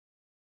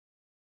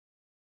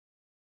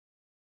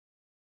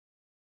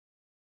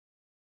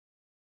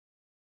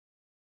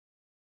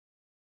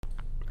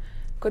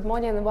Good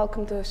morning and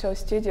welcome to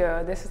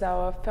SHOWstudio. This is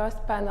our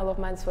first panel of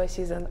menswear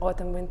season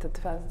Autumn-Winter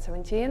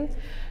 2017,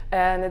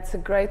 and it's a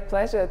great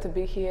pleasure to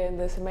be here in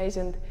this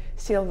amazing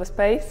silver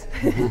space.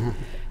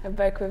 I'm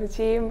back with the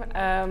team,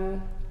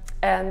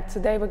 and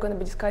today we're going to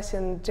be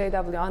discussing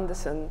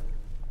J.W.Anderson.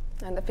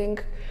 And I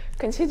think,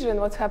 considering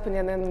what's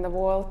happening in the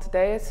world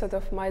today, it sort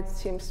of might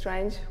seem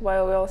strange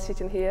while we're all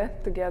sitting here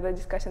together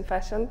discussing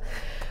fashion,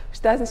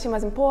 which doesn't seem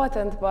as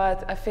important,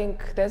 but I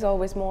think there's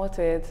always more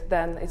to it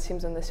than it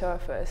seems on the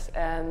surface.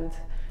 And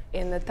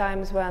in the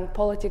times when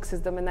politics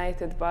is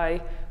dominated by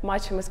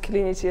macho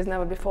masculinity as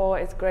never before,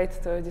 it's great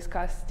to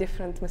discuss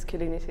different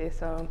masculinity.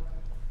 So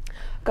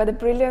I've got a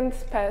brilliant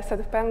set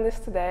of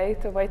panelists today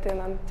to weigh in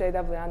on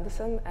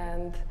J.W.Anderson.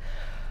 And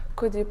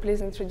could you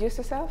please introduce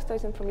yourself,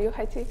 starting from you,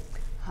 Hettie?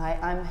 Hi,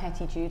 I'm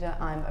Hettie Judah.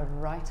 I'm a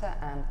writer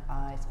and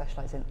I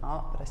specialise in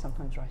art, but I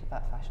sometimes write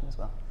about fashion as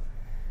well.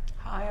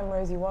 Hi, I'm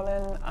Rosie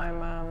Wallin.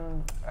 I'm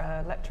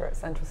a lecturer at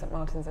Central St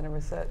Martin's and a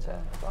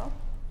researcher as well.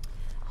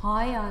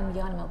 Hi, I'm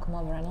Jana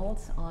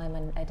Melkumova-Reynolds. I'm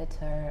an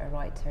editor, a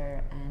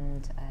writer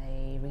and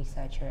a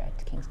researcher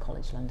at King's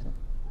College London.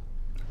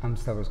 I'm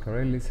Stavros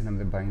Karelis and I'm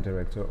the buying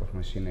director of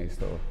Machine A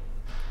Store.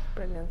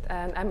 Brilliant.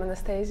 And I'm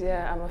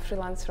Anastasiia. I'm a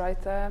freelance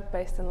writer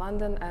based in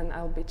London, and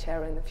I'll be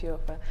chairing a few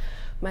of the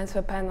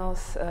menswear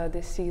panels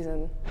this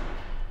season.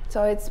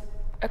 So it's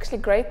actually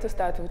great to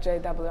start with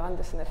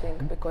J.W.Anderson, I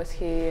think, because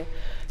he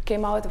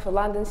came out of a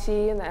London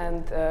scene,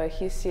 and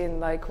he's seen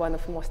like one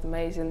of the most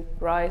amazing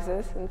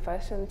rises in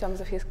fashion in terms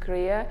of his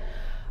career.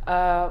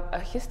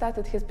 He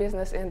started his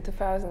business in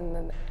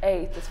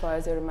 2008, as far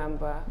as I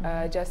remember,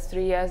 just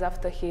 3 years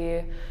after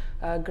he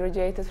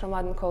graduated from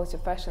London College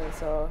of Fashion.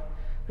 So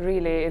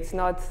really, it's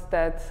not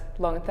that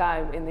long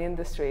time in the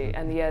industry,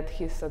 and yet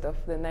he's sort of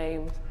the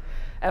name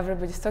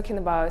everybody's talking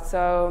about.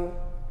 So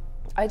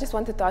I just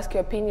wanted to ask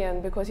your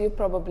opinion, because you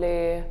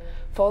probably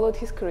followed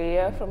his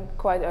career from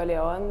quite early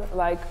on.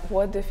 Like,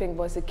 what do you think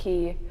was the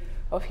key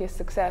of his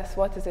success?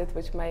 What is it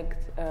which made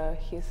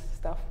his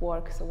stuff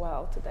work so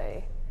well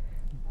today?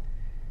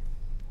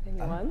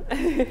 Anyone?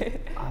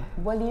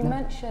 Well, you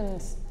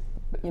mentioned,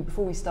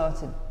 before we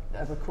started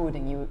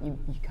recording, you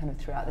kind of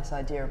threw out this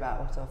idea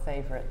about what our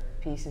favourite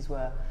pieces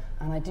were,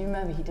 and I do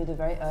remember he did a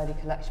very early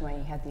collection where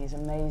he had these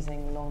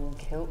amazing long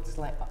kilts,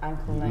 like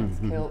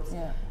ankle-length kilts,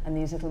 and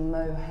these little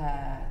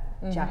mohair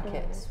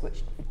jackets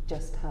which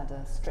just had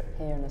a strip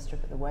here and a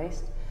strip at the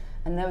waist,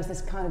 and there was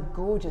this kind of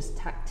gorgeous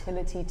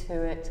tactility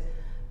to it,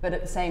 but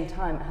at the same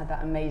time it had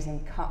that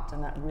amazing cut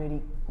and that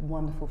really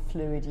wonderful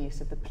fluid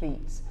use of the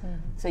pleats.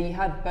 So you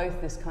had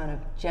both this kind of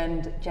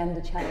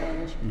gender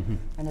challenge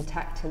and a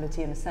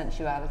tactility and a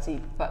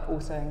sensuality, but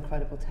also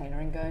incredible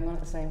tailoring going on at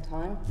the same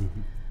time.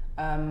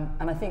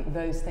 And I think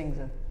those things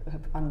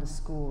have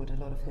underscored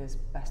a lot of his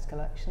best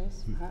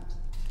collections, perhaps.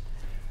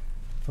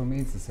 For me,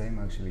 it's the same,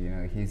 actually. You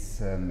know,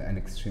 he's an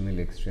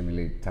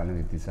extremely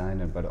talented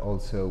designer, but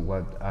also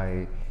what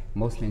I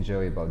mostly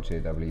enjoy about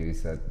JW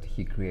is that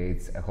he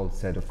creates a whole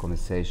set of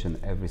conversation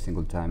every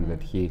single time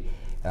that he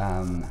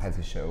has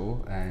a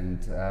show,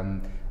 and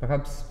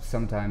perhaps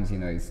sometimes, you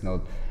know, it's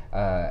not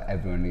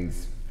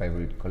everyone's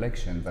favorite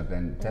collection, but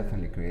then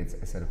definitely creates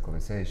a set of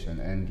conversation,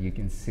 and you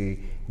can see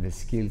the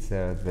skills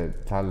there, the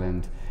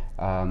talent,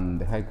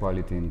 the high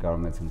quality in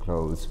garments and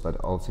clothes, but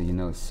also, you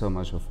know, so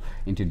much of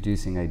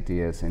introducing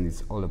ideas, and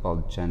it's all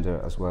about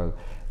gender as well.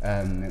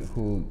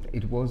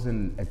 It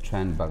wasn't a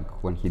trend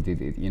back when he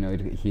did it, you know,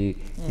 he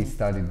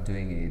started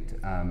doing it,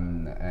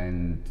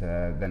 and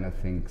then I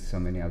think so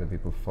many other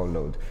people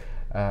followed.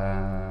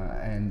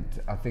 And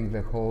I think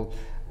the whole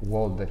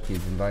world that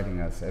he's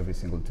inviting us every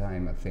single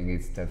time, I think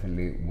it's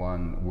definitely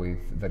one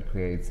that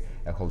creates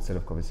a whole set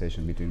of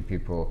conversation between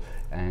people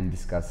and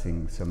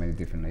discussing so many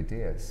different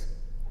ideas.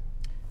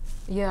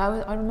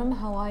 Yeah, I remember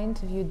how I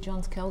interviewed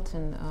John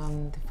Skelton,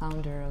 the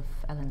founder of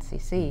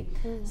LNCC,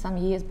 some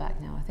years back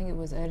now. I think it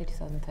was early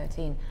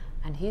 2013,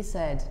 and he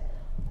said,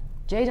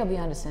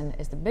 J.W.Anderson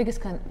is the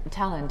biggest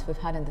talent we've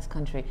had in this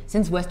country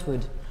since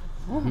Westwood.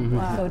 Oh, wow.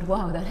 I thought,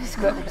 wow, that is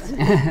quite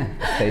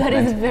that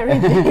is a very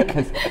big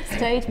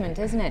statement,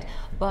 isn't it?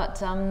 But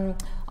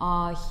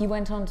he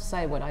went on to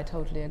say what I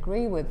totally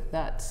agree with,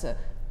 that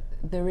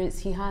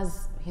he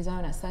has his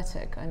own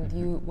aesthetic, and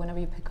whenever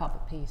you pick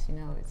up a piece, you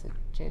know it's a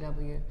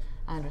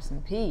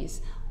J.W.Anderson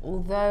piece.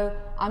 Although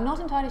I'm not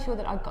entirely sure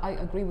that I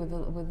agree with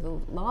the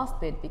last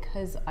bit,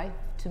 because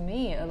to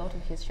me a lot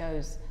of his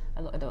shows,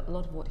 a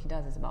lot of what he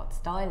does is about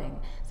styling.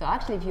 So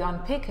actually, if you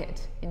unpick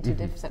it into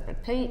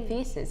separate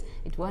pieces,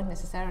 it won't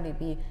necessarily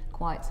be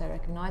quite so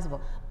recognizable.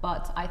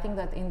 But I think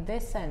that in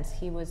this sense,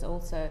 he was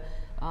also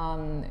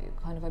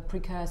kind of a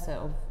precursor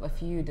of a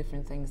few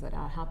different things that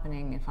are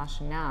happening in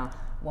fashion now.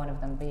 One of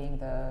them being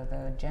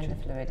the gender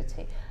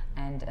fluidity,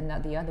 and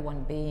the other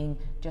one being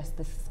just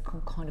this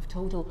kind of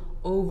total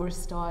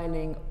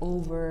over-styling,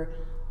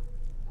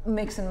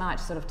 mix and match,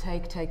 sort of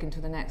taken to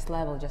the next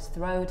level. Just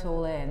throw it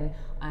all in,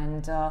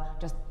 and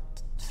just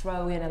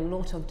throw in a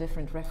lot of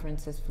different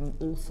references from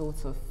all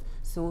sorts of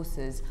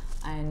sources,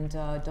 and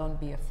don't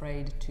be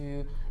afraid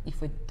to,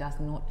 if it does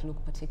not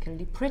look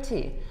particularly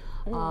pretty.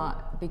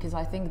 because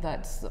I think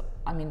that's,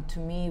 I mean, to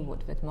me,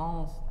 what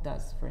Vêtements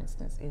does, for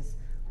instance, is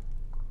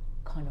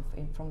kind of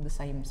from the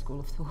same school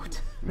of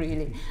thought,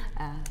 really.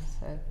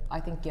 So I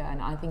think, yeah,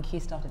 and I think he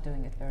started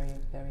doing it very,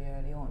 very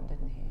early on,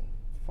 didn't he?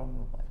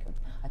 From, like,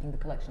 I think the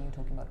collection you're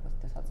talking about was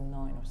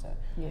 2009 or so,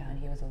 and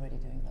he was already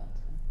doing that.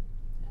 So,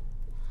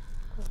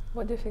 yeah.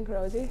 What do you think,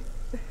 Rosie?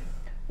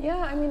 Yeah,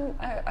 I mean,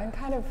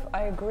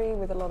 I agree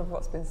with a lot of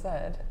what's been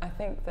said. I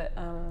think that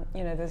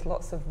you know, there's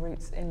lots of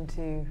routes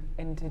into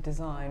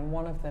design.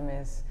 One of them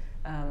is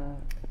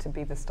to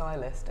be the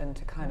stylist and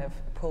to kind of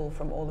pull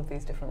from all of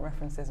these different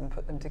references and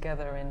put them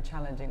together in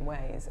challenging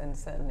ways, and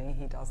certainly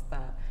he does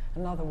that.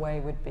 Another way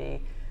would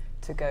be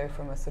to go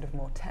from a sort of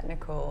more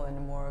technical and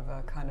more of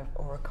a kind of,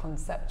 or a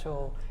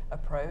conceptual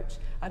approach.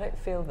 I don't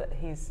feel that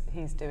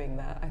he's doing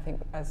that. I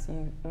think, as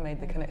you made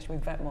the connection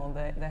with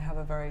Vêtements, they have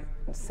a very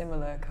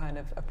similar kind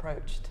of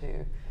approach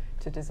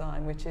to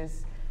design, which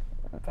is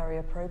very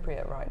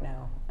appropriate right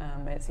now.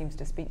 It seems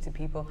to speak to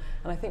people.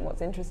 And I think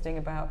what's interesting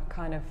about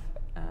kind of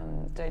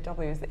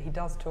JW is that he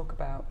does talk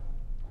about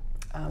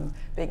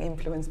being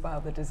influenced by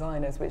other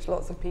designers, which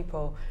lots of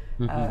people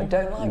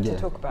don't like to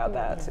talk about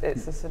that.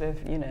 It's a sort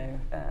of, you know,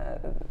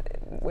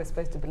 we're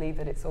supposed to believe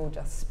that it's all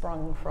just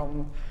sprung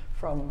from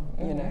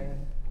you know,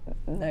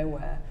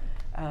 nowhere.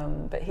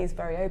 But he's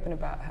very open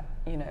about,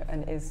 you know,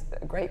 and is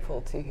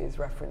grateful to his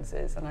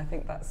references, and I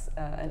think that's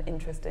an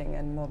interesting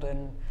and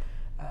modern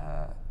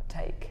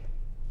take.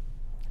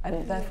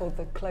 And therefore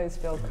the clothes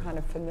feel kind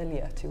of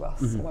familiar to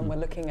us when we're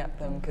looking at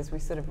them, because we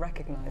sort of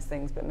recognise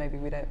things, but maybe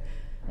we don't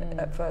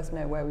at first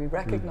know where we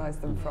recognise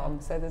them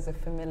from. So there's a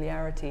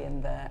familiarity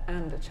in there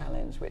and a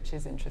challenge, which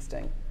is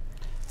interesting.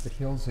 But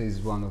he also is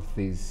one of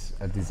these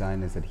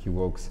designers that he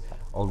works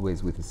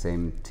always with the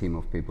same team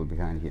of people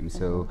behind him.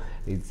 So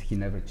he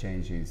never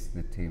changes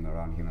the team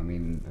around him. I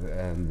mean,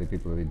 the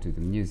people who do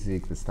the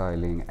music, the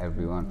styling,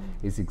 everyone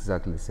is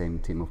exactly the same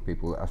team of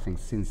people. I think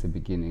since the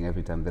beginning,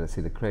 every time that I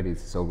see the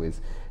credits, it's always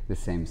the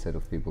same set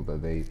of people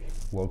that they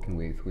working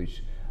with,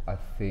 which I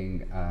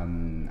think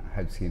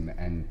helps him,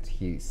 and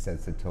he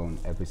sets the tone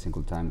every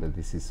single time that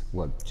this is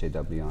what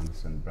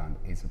J.W.Anderson brand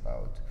is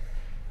about.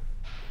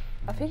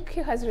 I think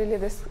he has really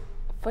this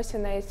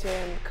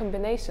fascinating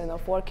combination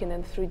of working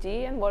in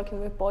 3D and working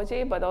with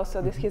body, but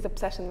also this his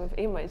obsession with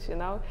image, you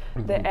know,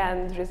 the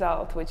end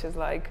result, which is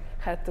like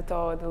head to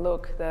toe, the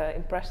look, the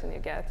impression you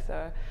get.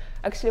 So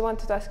I actually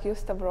wanted to ask you,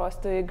 Stavros,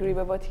 do you agree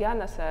with what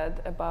Jana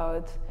said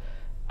about,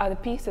 are the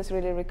pieces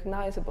really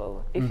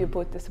recognizable if you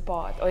put this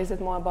apart, or is it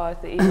more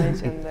about the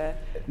image and the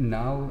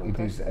Now it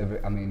is,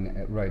 I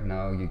mean, right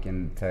now you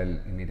can tell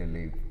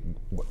immediately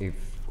if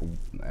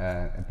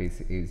a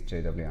piece is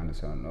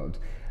J.W.Anderson or not.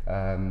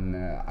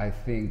 I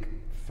think,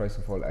 first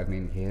of all, I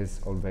mean, he has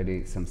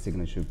already some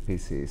signature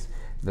pieces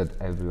that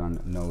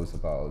everyone knows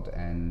about,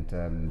 and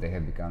they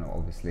have become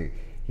obviously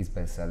his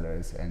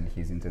bestsellers, and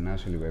he's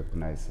internationally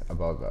recognized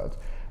about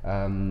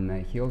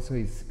that. He also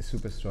is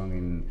super strong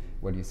in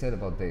what you said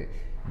about the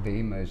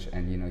image,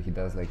 and you know, he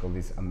does like all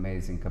these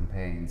amazing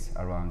campaigns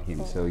around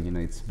him. So you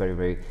know, it's very,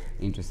 very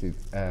interesting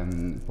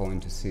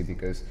point to see,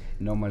 because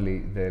normally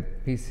the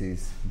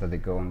pieces that they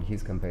go on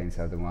his campaigns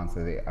are the ones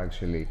that they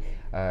actually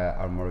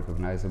are more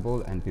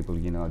recognizable, and people,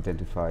 you know,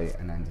 identify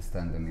and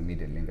understand them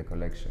immediately in the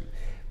collection.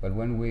 But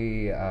when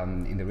we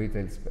in the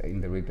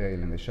retail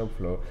and the shop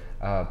floor,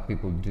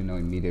 people do know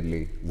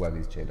immediately what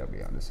is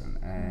J.W.Anderson,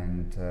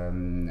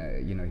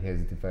 and you know, he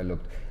has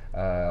developed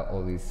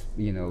all these,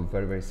 you know,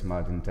 very, very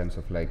smart in terms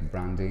of like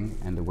branding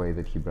and the way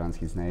that he brands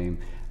his name,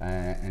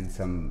 and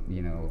some,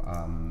 you know,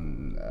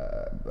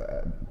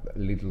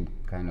 little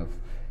kind of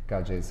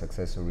gadgets,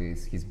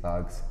 accessories, his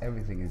bags,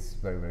 everything is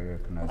very, very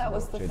recognizable. That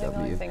was the thing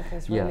I think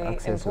is really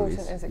important,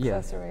 is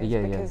accessories,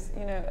 because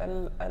you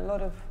know, a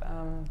lot of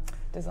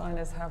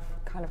designers have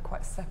kind of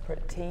quite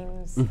separate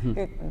teams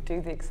who do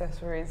the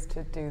accessories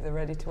to do the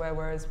ready-to-wear,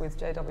 whereas with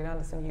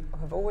J.W.Anderson you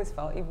have always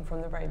felt, even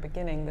from the very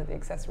beginning, that the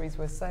accessories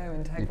were so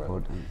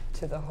integral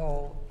to the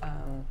whole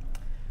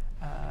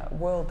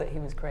world that he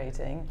was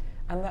creating,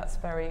 and that's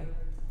very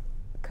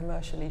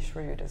commercially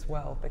shrewd as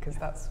well, because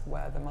that's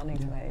where the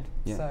money's made.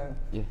 So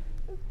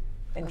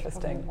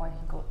interesting. Why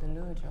he got the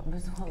lure job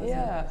as well.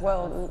 Yeah,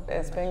 well,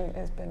 it's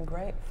been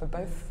great for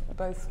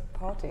both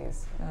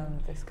parties,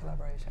 this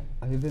collaboration.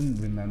 I even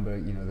remember,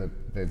 you know,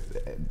 that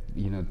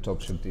you know,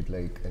 Topshop did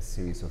like a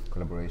series of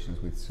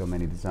collaborations with so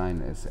many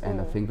designers, and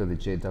I think that the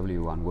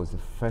JW one was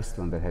the first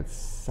one that had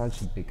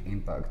such a big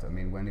impact. I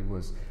mean, when it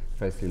was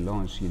firstly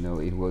launched, you know,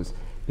 it was,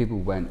 people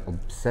went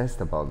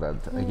obsessed about that.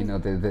 You know,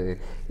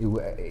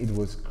 it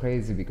was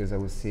crazy, because I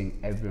was seeing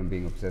everyone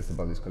being obsessed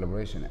about this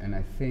collaboration, and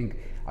I think,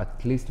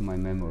 at least to my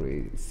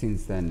memory,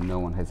 since then no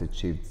one has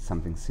achieved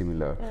something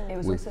similar. It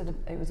was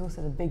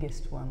also the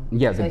biggest one.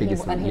 Yeah, so the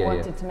biggest one. And he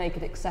wanted to make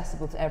it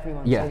accessible to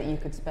everyone, so that you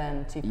could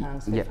spend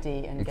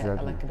 £2.50 and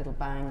get like a little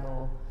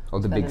bangle. All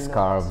the big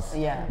scarves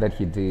that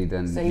he did,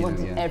 and so he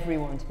wanted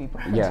everyone to be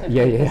branded.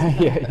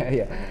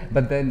 Yeah.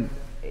 But then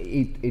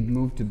it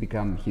moved to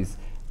become his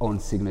own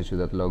signature,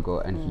 that logo,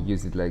 and he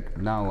used it like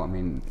now. I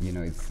mean, you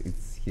know,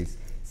 it's his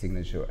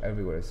signature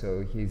everywhere.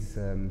 So he's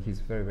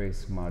very, very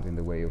smart in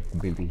the way of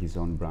building his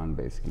own brand,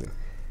 basically.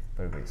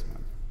 Very, very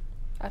smart.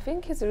 I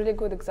think he's a really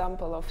good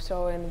example of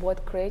showing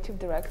what creative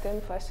directing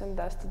in fashion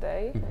does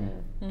today.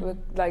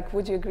 Like,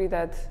 would you agree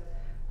that,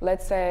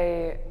 let's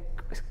say,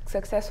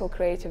 successful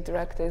creative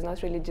director is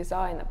not really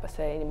designer per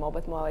se anymore,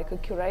 but more like a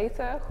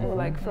curator who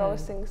like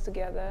throws things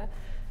together?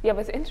 Yeah,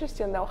 but it's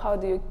interesting though, how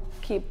do you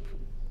keep,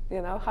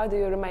 how do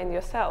you remain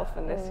yourself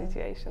in this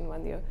situation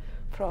when you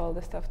throw all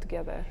the stuff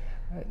together?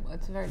 Well,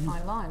 it's a very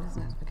fine line,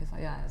 isn't it? Because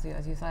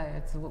as you say,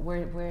 it's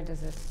where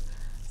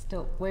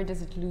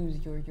does it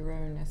lose your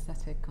own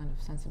aesthetic kind of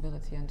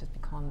sensibility and just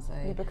becomes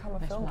a... You become a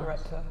film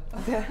director.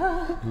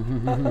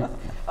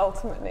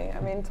 Ultimately, I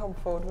mean, Tom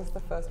Ford was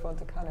the first one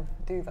to kind of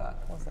do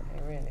that, wasn't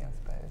he, really, I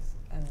suppose?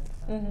 And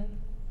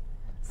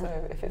so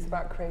if it's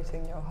about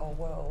creating your whole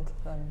world,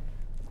 then...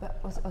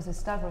 But also,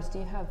 Stavros, do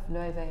you have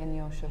Loewe in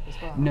your shop as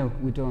well? No,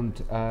 we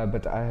don't,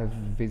 but I have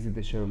visited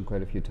the showroom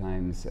quite a few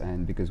times,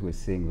 and because we're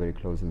seeing very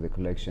closely the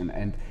collection,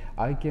 and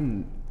I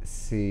can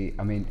see,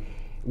 I mean,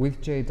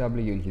 with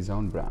J.W. in his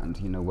own brand,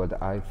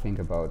 what I think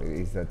about it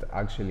is that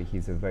actually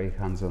he's a very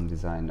hands-on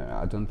designer.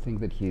 I don't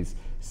think that he's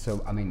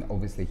so, I mean,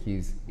 obviously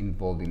he's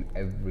involved in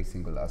every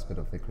single aspect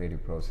of the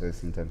creative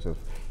process in terms of,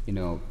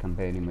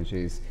 campaign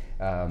images,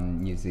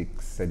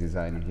 music, set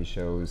design on his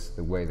shows,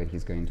 the way that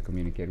he's going to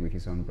communicate with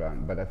his own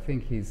brand. But I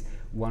think he's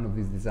one of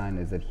these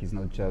designers that he's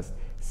not just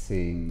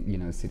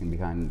seeing, sitting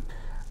behind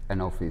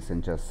an office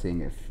and just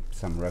seeing if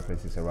some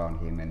references around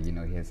him, and he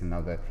has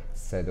another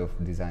set of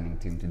designing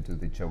team to do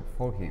the job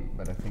for him.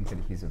 But I think that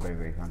he's a very,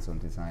 very hands-on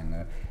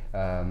designer.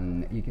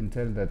 You can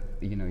tell that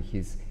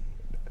he's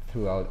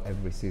throughout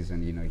every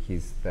season.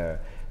 He's there.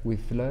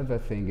 With Loewe, I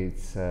think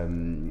it's I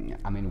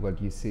mean,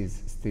 what you see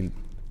is still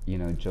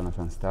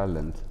Jonathan's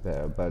talent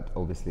there, but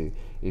obviously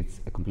it's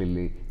a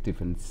completely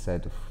different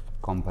set of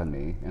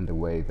company, and the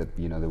way that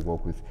they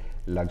work with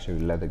luxury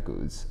leather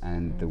goods,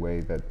 and the way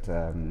that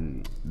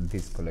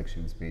this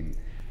collection has been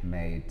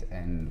made,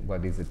 and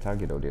what is the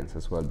target audience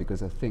as well,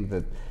 because I think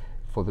that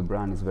for the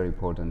brand it's very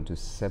important to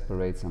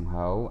separate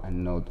somehow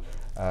and not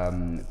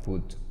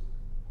put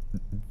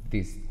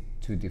these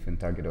two different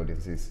target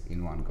audiences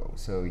in one go.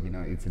 So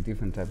it's a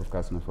different type of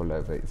customer for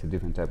Loewe, it's a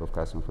different type of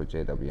customer for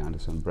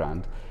J.W.Anderson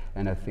brand,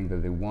 and I think that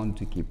they want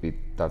to keep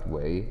it that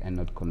way and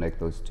not connect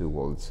those two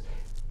worlds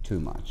too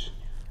much.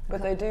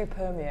 But they do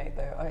permeate,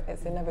 though.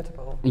 It's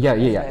inevitable. Yeah,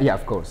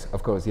 of course,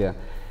 yeah.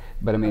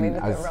 But I mean,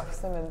 look at Ralph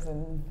Simmons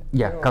and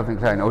Calvin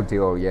Klein or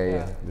Dior,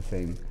 the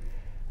same.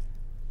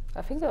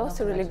 I think it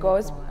also really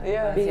goes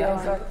beyond.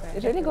 Exactly.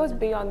 It really goes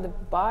beyond the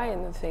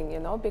buying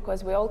thing,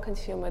 because we all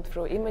consume it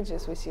through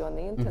images we see on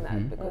the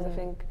internet. Because I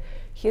think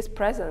his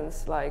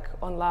presence, like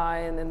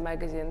online and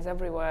magazines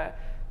everywhere,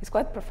 is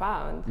quite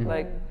profound.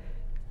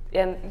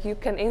 And you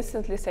can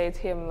instantly say to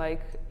him,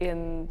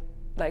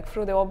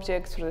 through the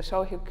objects, through the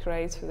show he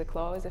creates, through the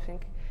clothes. I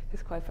think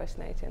it's quite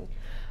fascinating.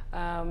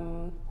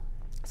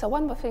 So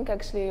one more thing,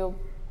 actually, you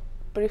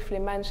briefly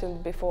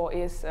mentioned before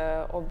is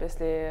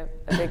obviously a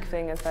big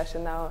thing in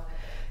fashion now,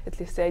 at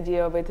least the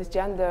idea of it is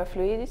gender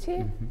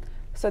fluidity.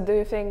 So do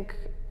you think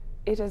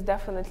it is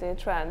definitely a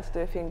trend? Do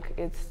you think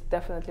it's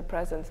definitely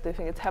present? Do you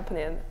think it's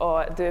happening?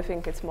 Or do you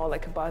think it's more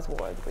like a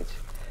buzzword?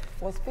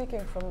 Well,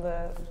 speaking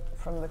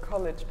from the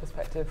college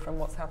perspective, from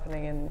what's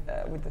happening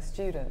with the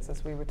students,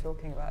 as we were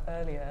talking about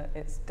earlier,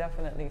 it's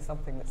definitely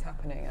something that's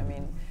happening. I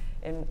mean,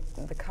 in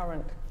the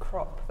current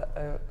crop that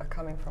are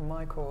coming from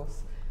my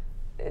course,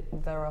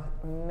 there are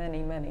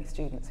many, many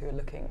students who are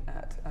looking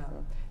at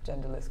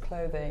genderless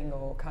clothing,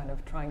 or kind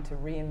of trying to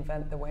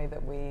reinvent the way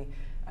that we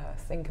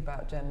think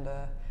about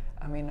gender.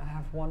 I mean, I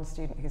have one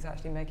student who's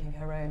actually making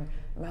her own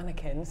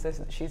mannequin, so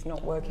that she's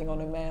not working on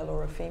a male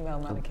or a female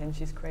mannequin,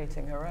 she's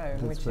creating her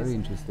own. That's very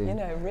interesting.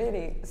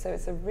 Really, so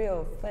it's a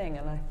real thing,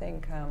 and I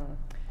think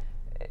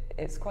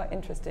it's quite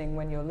interesting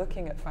when you're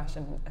looking at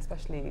fashion,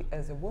 especially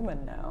as a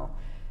woman now.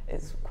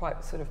 It's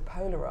quite sort of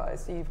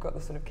polarized. So you've got the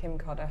sort of Kim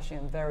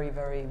Kardashian, very,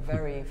 very,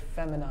 very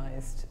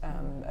feminized,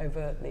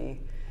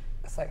 overtly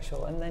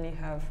sexual, and then you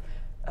have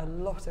a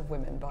lot of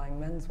women buying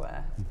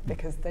menswear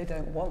because they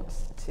don't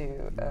want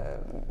to,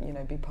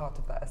 be part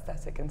of that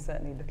aesthetic. And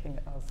certainly looking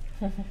at us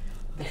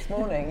this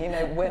morning,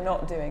 we're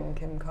not doing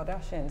Kim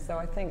Kardashian. So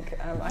I think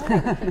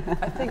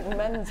I think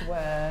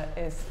menswear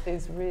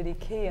is really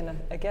key. And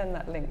again,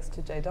 that links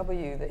to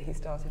JW, that he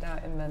started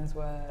out in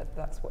menswear.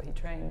 That's what he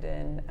trained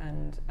in,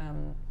 and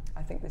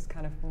I think this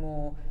kind of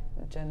more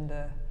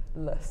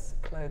genderless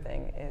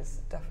clothing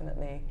is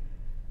definitely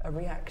a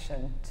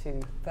reaction to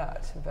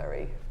that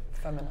very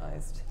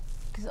feminized.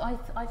 Because I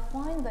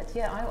find that,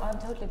 I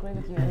totally agree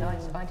with you, and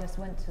I just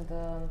went to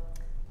the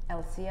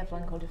LCF,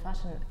 London College of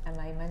Fashion,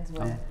 MA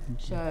menswear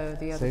show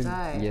the other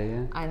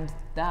day, and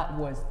that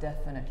was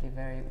definitely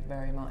very,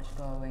 very much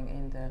going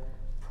in the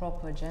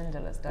proper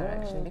genderless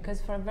direction, because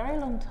for a very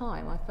long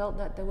time I felt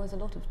that there was a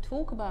lot of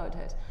talk about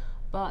it,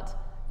 but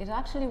it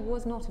actually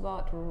was not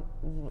about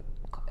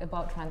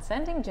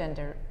transcending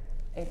gender.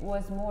 It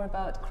was more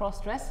about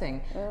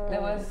cross-dressing.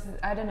 There was,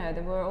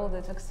 there were all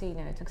the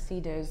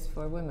tuxedos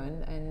for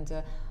women,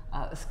 and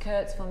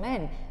skirts for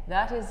men.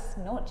 That is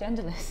not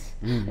genderless.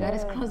 That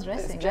is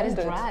cross-dressing. That is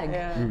drag.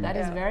 That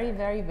is very,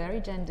 very, very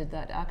gendered.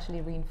 That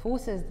actually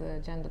reinforces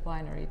the gender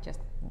binary just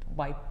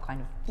by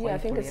kind of. Yeah, I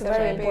think it's a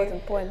very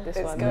important point. This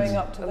it's one. Going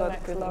up to the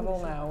next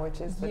level now,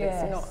 which is that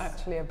it's not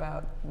actually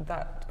about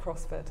that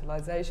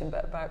cross-fertilization,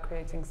 but about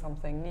creating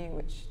something new,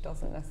 which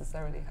doesn't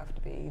necessarily have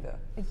to be either.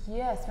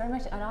 Yes, very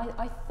much. And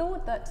I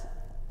thought that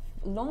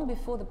long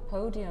before the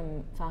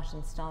podium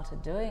fashion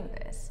started doing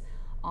this,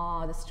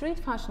 the street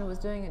fashion was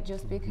doing it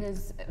just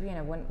because, you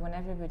know, when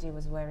everybody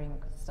was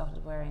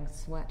started wearing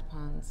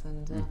sweatpants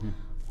and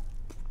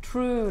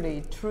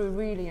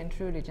really and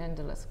truly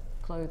genderless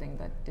clothing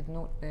that did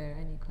not bear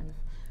any kind of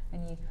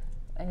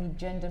any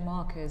gender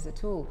markers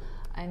at all.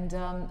 And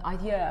I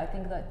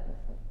think that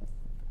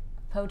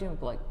podium,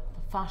 like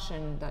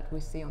fashion that we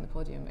see on the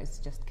podium, is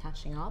just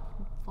catching up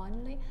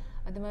finally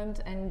at the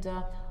moment. And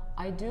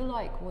I do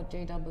like what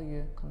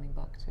JW, coming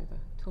back to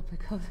the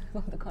topic of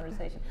the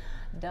conversation,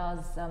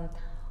 does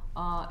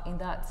in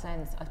that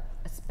sense,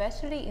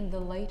 especially in the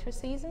later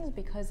seasons,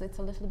 because it's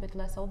a little bit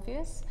less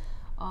obvious.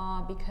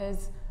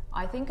 Because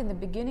I think in the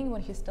beginning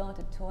when he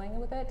started toying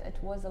with it, it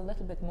was a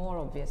little bit more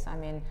obvious. I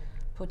mean,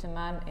 put a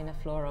man in a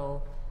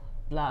floral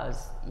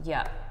blouse,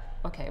 yeah,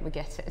 okay, we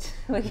get it.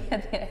 We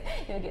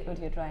get what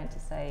you're trying to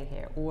say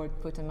here. Or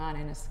put a man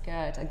in a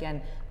skirt,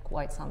 again,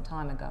 quite some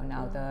time ago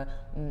now.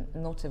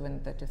 Not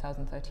even the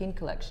 2013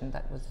 collection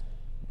that was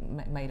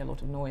made a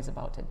lot of noise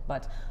about it,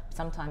 but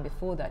sometime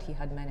before that he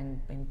had men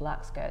in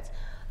black skirts.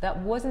 That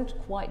wasn't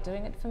quite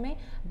doing it for me,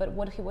 but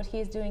what he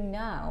is doing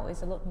now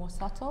is a lot more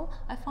subtle,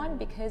 I find,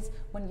 because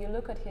when you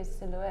look at his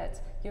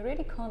silhouettes, you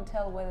really can't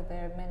tell whether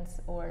they're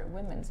men's or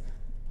women's,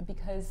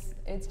 because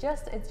there is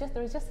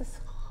just this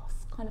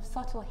kind of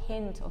subtle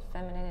hint of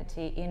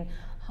femininity in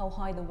how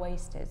high the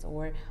waist is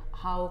or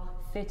how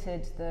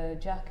fitted the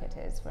jacket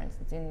is, for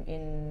instance,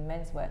 in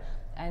menswear.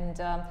 And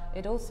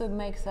it also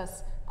makes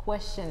us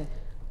question,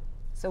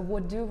 so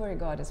what do we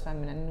regard as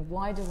feminine?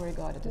 Why do we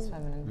regard it as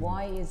feminine?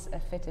 Why is a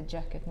fitted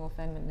jacket more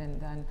feminine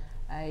than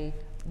a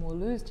more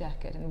loose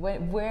jacket? And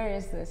where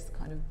is this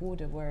kind of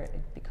border where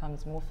it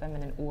becomes more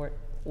feminine or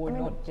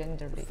not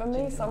genderly? For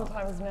me,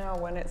 sometimes now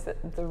when it's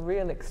at the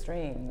real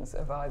extremes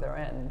of either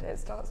end, it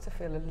starts to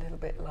feel a little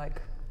bit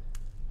like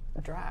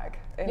drag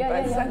in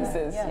both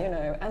senses, you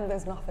know. And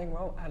there's nothing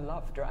wrong. I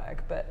love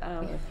drag, but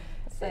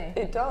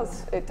it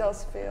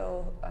does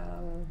feel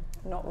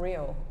not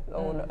real,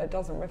 or it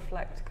doesn't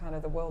reflect kind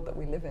of the world that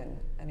we live in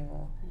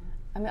anymore.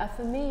 I mean,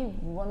 for me,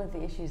 one of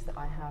the issues that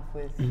I have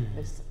with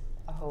this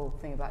whole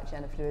thing about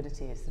gender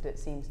fluidity is that it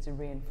seems to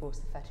reinforce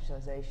the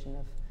fetishization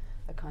of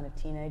a kind of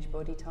teenage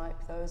body type,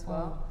 though, as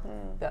well.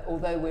 That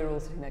although we're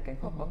also going, Kim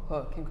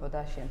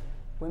Kardashian,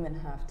 women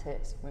have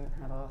tits, women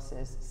have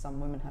arses. Some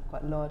women have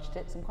quite large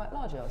tits and quite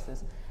large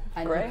arses,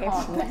 and you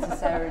can't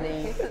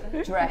necessarily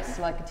dress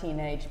like a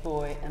teenage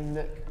boy and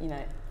look, you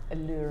know,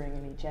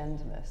 alluringly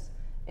genderless.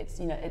 It's,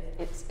 you know,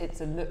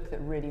 it's a look that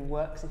really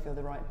works if you're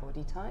the right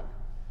body type.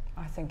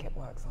 I think it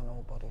works on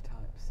all body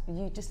types.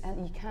 You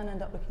can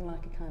end up looking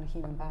like a kind of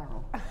human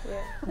barrel.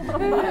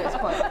 It's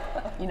quite,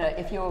 you know,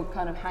 if you're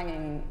kind of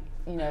hanging,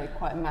 you know,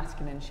 quite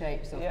masculine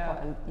shapes or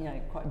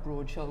quite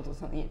broad shoulders or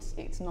something,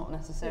 it's not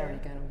necessarily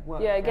going to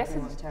work. Yeah, I guess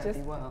it's terribly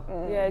just well.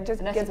 Yeah, it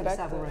just unless gets you've got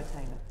back Savile to. Row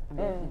Taylor. I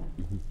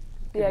mean,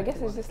 Yeah, I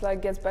guess it's just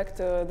like gets back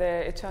to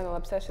their eternal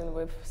obsession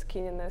with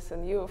skinniness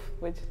and youth,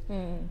 which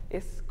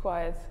is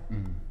quite.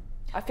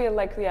 I feel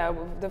like,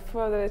 the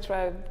further they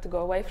try to go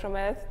away from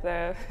it,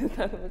 the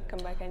then we come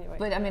back anyway.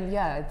 But I mean,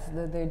 it's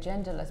the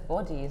genderless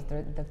body is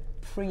the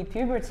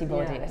pre-puberty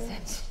body,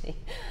 essentially.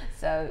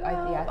 So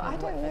I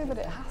don't know that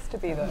it has to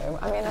be, though.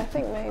 I mean, I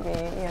think maybe,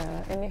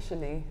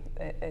 initially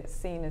it's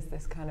seen as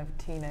this kind of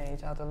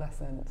teenage,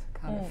 adolescent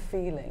kind of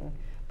feeling.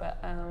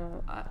 But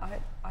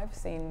I've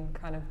seen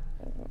kind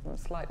of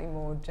slightly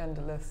more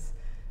genderless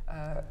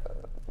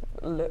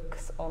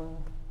looks on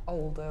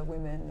older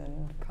women,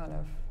 and kind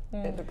of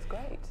it looks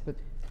great. But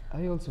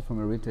I also, from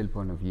a retail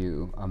point of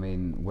view, I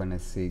mean, when I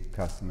see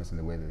customers and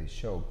the way that they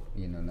shop,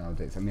 you know,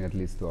 nowadays, I mean, at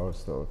least to our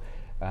store,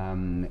 I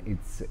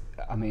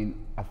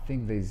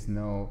think there's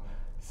no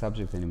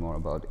subject anymore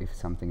about if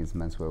something is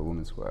menswear or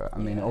women's wear. I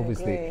mean,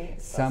 obviously,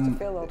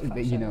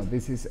 you know,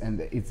 this is,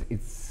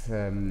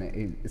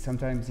 and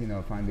sometimes, you know,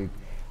 I find it,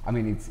 I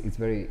mean, it's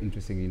very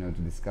interesting, you know,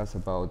 to discuss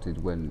about it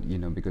when, you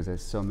know, because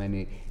there's so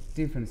many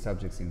different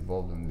subjects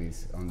involved on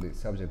this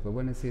subject. But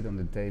when I see it on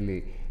the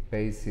daily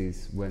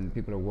basis, when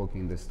people are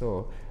walking in the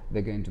store,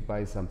 they're going to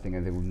buy something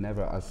and they will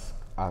never ask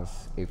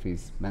us if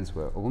it's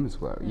menswear or women's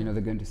wear. You know,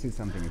 they're going to see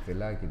something, if they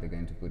like it, they're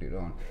going to put it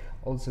on.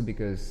 Also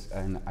because,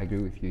 and I agree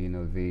with you, you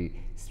know, the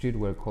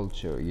streetwear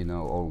culture, you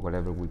know, or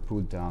whatever we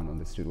put down on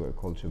the streetwear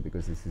culture,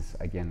 because this is,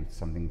 again,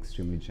 something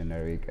extremely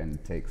generic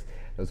and takes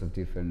lots of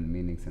different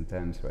meanings and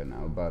terms right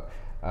now, but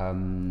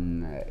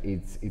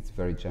it's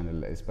very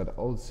genderless. But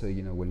also,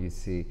 you know, when you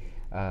see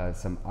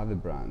some other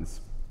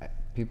brands,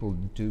 people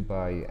do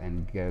buy,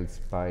 and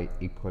girls buy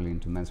equally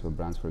into menswear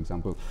brands. For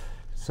example,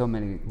 so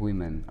many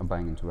women are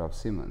buying into Ralph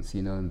Simmons,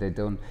 you know, and they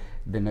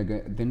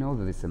know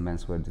that it's a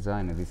menswear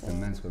designer, it's a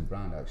menswear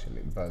brand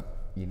actually, but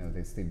you know,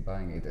 they're still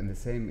buying it. And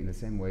in the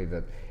same way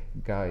that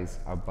guys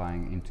are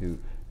buying into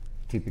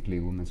typically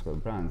women's wear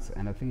brands,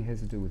 and I think it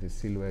has to do with the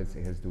silhouettes,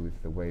 it has to do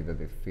with the way that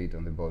they fit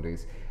on the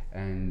bodies,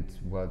 and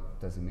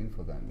what does it mean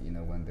for them, you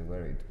know, when they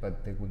wear it.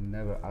 But they would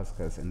never ask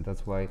us, and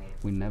that's why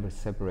we never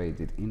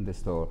separated in the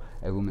store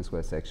a women's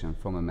wear section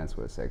from a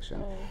menswear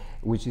section,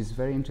 which is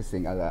very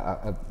interesting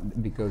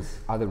because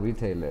other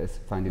retailers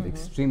find it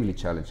extremely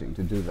challenging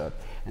to do that.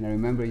 And I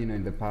remember, you know,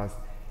 in the past,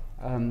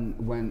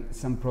 when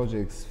some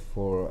projects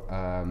for,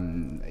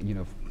 you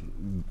know,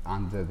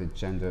 under the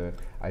gender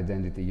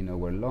identity, you know,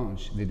 were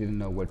launched, they didn't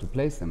know where to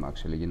place them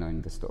actually, you know, in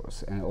the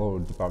stores or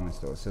department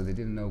stores. So they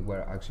didn't know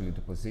where actually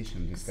to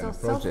position these kind of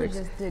projects.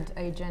 So just did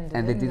a gender,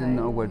 and they didn't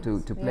know where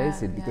to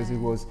place it, because it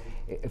was,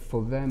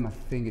 for them, I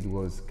think it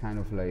was kind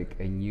of like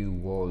a new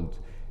world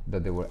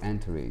that they were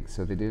entering.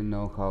 So they didn't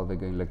know how they're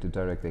going to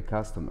direct their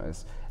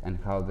customers and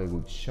how they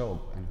would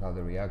shop and how they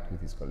react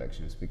with these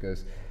collections,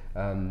 because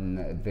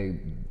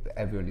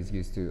everyone is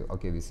used to,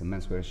 okay, this is a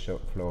menswear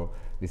shop floor,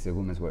 this is a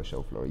women's wear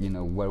shop floor, you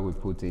know, where we're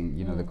putting,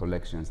 you know, the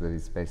collections that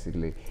is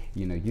basically,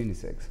 you know,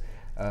 unisex.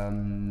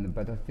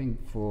 But I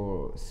think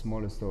for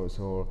smaller stores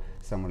or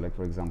somewhere like,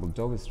 for example,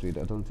 Dover Street,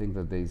 I don't think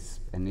that there's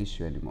an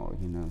issue anymore,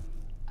 you know.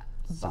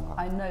 But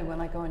I know when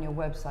I go on your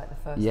website, the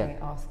first thing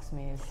it asks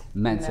me is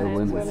men's or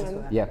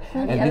women's. Yeah,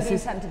 and this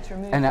is tempted to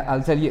remove. And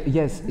I'll tell you,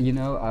 yes, you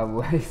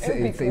know, it's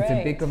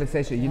a big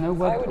conversation. Yeah. You know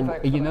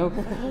what? You know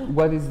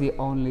what is the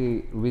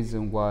only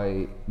reason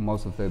why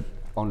most of the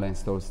online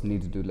stores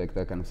need to do like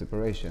that kind of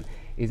separation?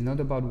 It's not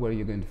about where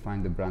you're going to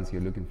find the brands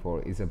you're looking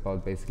for. It's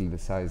about basically the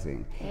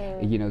sizing.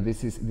 You know,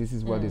 this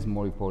is what is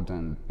more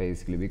important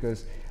basically,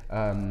 because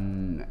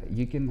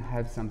you can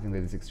have something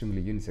that is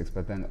extremely unisex,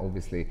 but then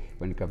obviously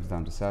when it comes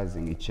down to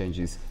sizing, it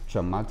changes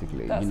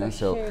dramatically. That's you know,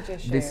 a huge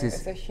issue.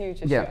 It's a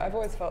huge issue. Yeah. I've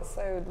always felt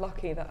so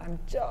lucky that I'm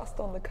just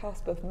on the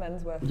cusp of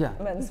men's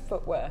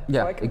footwear.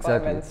 Yeah, so I can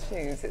exactly. buy men's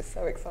shoes. It's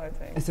so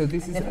exciting. So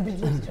this is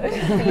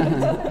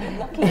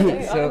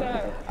Lucky.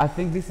 so I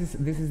think this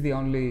is the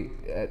only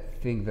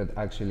thing that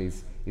actually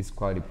is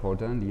quite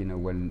important, you know,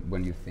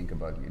 when you think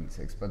about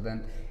unisex. But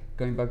then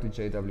going back to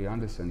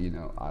J.W.Anderson, you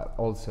know,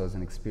 also as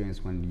an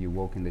experience when you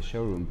walk in the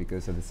showroom,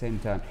 because at the same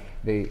time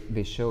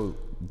they show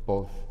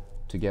both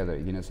together,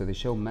 you know, so they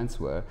show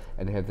menswear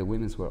and they have the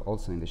women's wear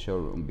also in the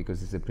showroom,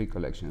 because it's the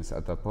pre-collections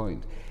at that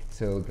point.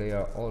 So they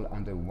are all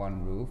under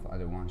one roof,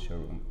 under one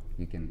showroom.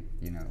 You can,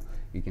 you know,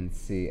 you can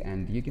see,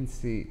 and you can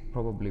see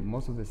probably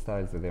most of the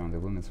styles that are on the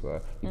women's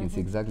wear. You can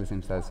see exactly the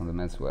same styles on the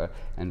men's wear,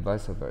 and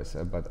vice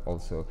versa. But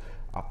also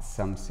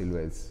some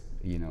silhouettes,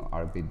 you know,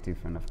 are a bit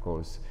different, of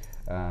course.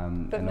 But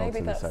and maybe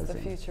also that's the the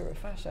sizing. future of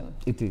fashion.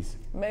 It is.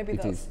 Maybe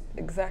it that's is.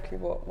 exactly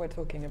what we're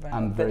talking about.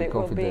 I'm very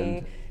confident.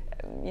 Will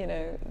be, you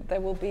know, there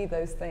will be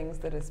those things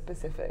that are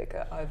specific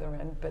at either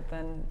end, but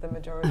then the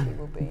majority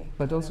will be.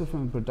 But also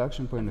from a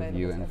production point of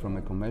view and from a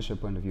everyone. commercial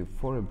point of view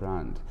for a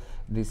brand,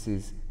 this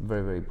is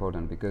very, very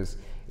important, because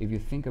if you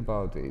think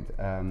about it,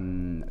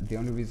 the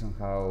only reason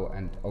how,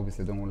 and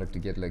obviously I don't want to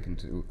get like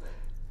into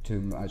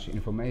too much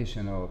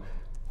information or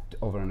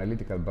over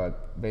analytical,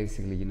 but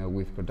basically, you know,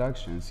 with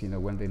productions, you know,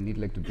 when they need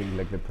like to bring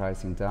like the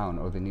pricing down,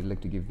 or they need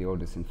like to give the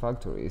orders in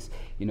factories,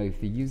 you know,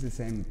 if they use the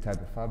same type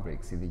of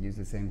fabrics, if they use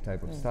the same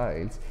type of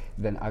styles,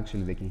 then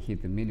actually they can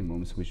hit the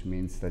minimums, which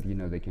means that, you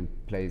know, they can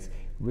place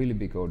really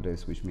big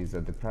orders, which means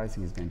that the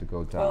pricing is going to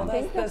go down.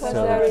 Well, there's so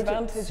another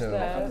advantage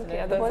there.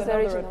 Yeah, that There's was the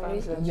another original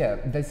advantage. reason. Yeah,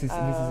 this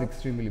is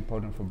extremely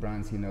important for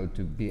brands, you know,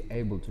 to be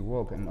able to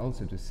work and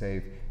also to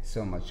save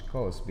so much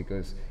cost,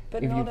 because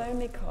But if not you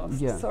only cost.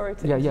 Yeah. Sorry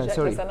to Yeah, interject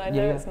sorry. this, and I Yeah,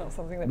 know yeah. it's not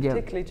something that Yeah.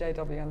 particularly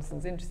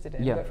J.W.Anderson's interested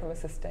in, Yeah. but from a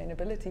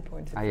sustainability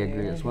point of I view,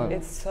 agree as well.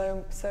 it's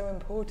so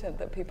important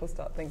that people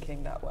start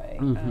thinking that way.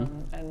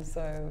 And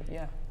so,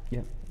 yeah.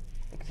 yeah.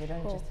 Because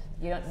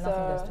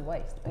nothing goes to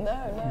waste.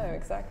 No,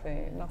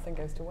 exactly. Nothing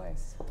goes to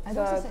waste. I'd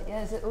also say,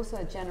 yeah, there's also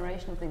a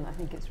generational thing that I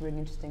think it's really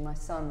interesting. My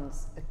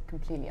sons are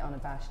completely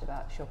unabashed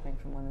about shopping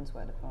from women's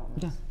wear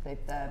departments. Yeah.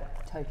 They're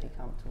totally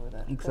comfortable with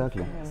it.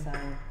 Exactly. So,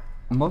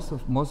 Most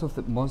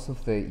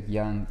of the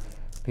young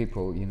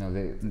people, you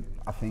know,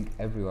 I think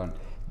everyone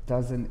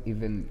doesn't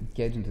even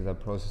get into that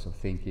process of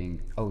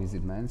thinking, oh, is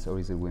it men's or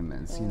is it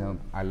women's? You know,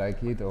 I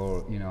like it,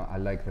 or, you know, I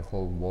like the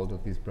whole world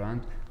of this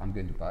brand, I'm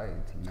going to buy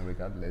it, you know,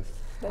 regardless.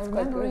 I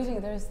remember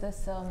reading there's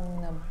this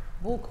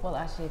book, well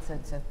actually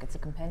it's a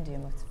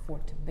compendium of 4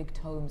 big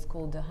tomes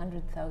called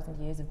 100,000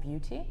 Years of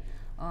Beauty,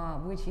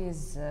 which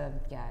is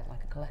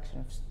like a collection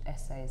of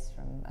essays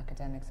from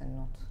academics and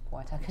not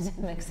quite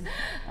academics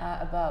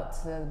about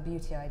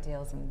beauty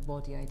ideals and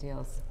body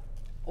ideals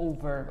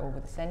over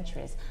the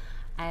centuries.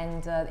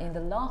 And in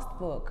the last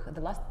book,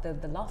 the last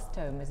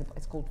tome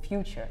it's called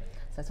Future.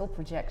 So it's all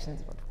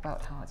projections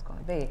about how it's going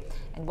to be.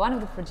 And one of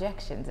the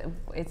projections,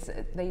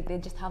 they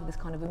just have this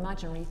kind of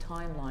imaginary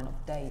timeline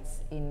of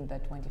dates in the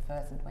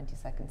 21st and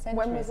 22nd century.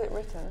 When was it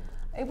written?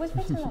 It was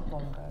written not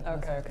long ago.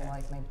 Okay.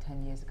 Like maybe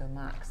 10 years ago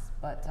max,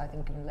 but I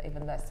think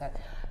even less so.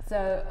 So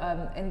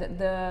and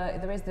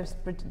there is this.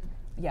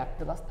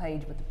 The last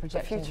page with the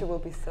projection. The future will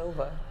be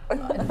silver.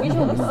 The future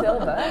will be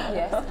silver,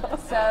 yes.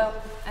 So,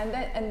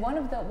 and one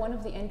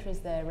of the entries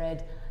there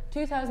read,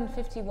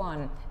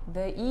 2051,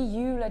 the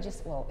EU that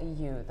still seemed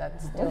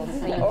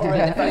to be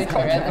the future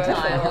at the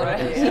time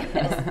already.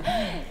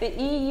 Yes. The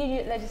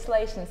EU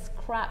legislation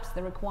scraps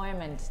the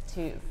requirement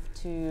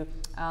to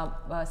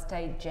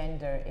state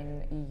gender in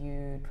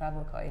EU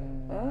travel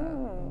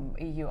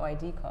EU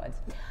ID cards,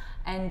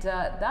 and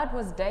that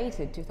was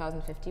dated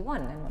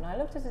 2051. And when I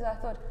looked at it, I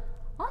thought,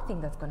 I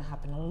think that's going to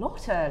happen a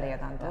lot earlier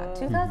than that.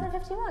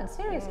 2051,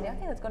 seriously, I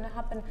think that's going to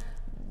happen,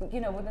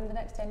 within the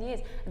next 10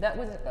 years. That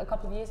was a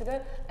couple of years ago,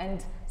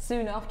 and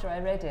soon after I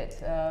read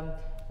it,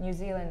 New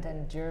Zealand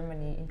and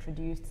Germany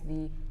introduced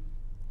the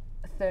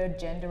third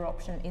gender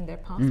option in their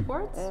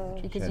passports,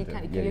 because you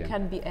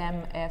can be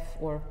M, F,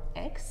 or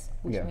X,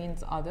 which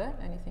means other,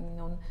 anything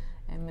non-M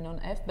and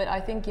non-F. But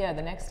I think the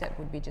next step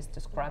would be just to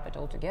scrap it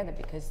altogether,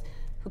 because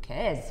who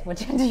cares what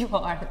gender you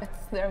are?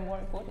 There are more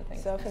important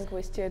things. So I think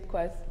we steered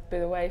quite a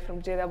bit away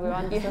from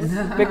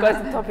J.W.Anderson because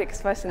the topic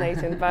is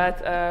fascinating,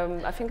 but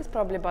I think it's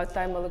probably about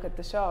time we look at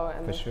the show.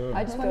 And for sure.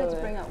 I just wanted to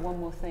bring up one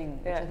more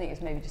thing, which I think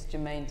is maybe just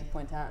germane to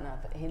point out now,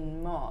 that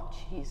in March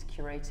he's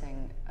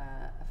curating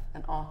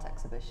an art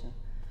exhibition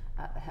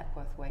at the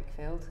Hepworth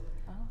Wakefield,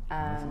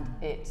 and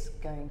it's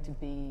going to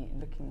be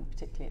looking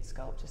particularly at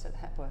sculpture. So the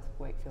Hepworth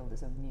Wakefield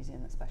is a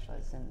museum that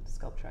specialises in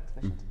sculpture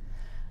exhibitions.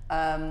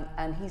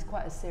 And he's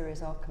quite a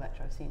serious art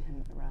collector. I've seen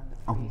him around at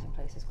frieze and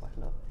places quite a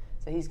lot.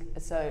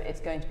 So it's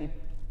going to be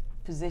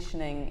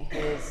positioning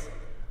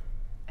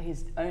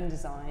his own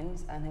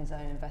designs and his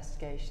own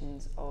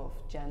investigations of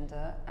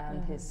gender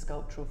and his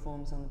sculptural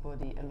forms on the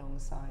body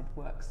alongside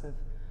works of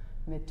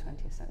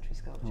mid-20th century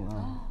sculpture. Oh,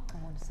 wow.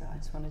 I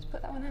just wanted to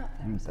put that one out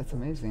there. That's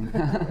amazing.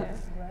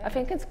 I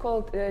think it's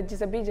called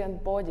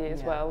Disobedient Body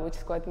as well, which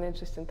is quite an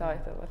interesting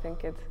title. I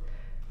think it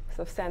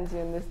sort of sends you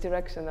in this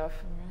direction of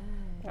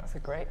That's a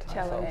great title.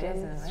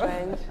 challenging,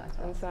 strange,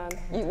 and so on.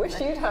 You wish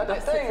you'd had a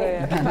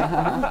thing.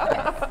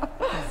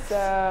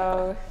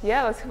 So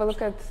let's have a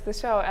look at the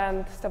show. And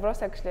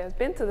Stavros actually has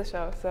been to the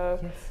show. So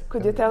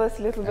could you tell us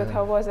a little bit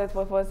how was it?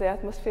 What was the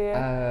atmosphere?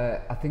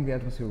 I think the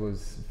atmosphere was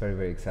very,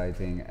 very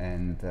exciting,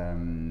 and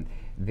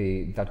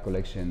that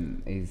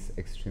collection is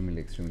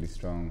extremely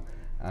strong.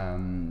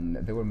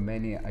 There were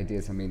many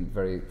ideas. I mean,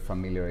 very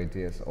familiar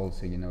ideas.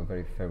 Also,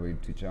 very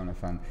favorite to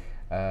Jonathan.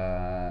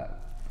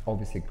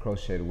 Obviously,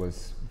 crochet was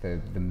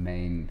the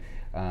main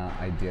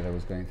idea that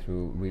was going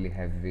through. Really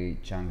heavy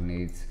junk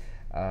knits.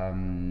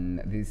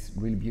 These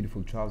really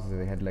beautiful trousers.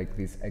 They had like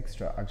this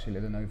extra. Actually,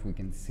 I don't know if we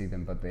can see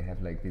them, but they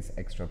have like these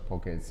extra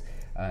pockets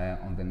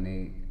on the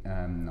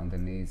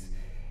knees.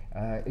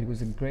 It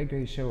was a great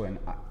show, and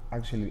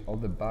actually all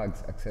the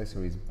bags,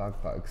 accessories,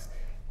 backpacks.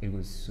 It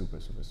was super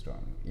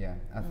strong. Yeah,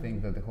 I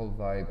think that the whole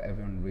vibe.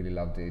 Everyone really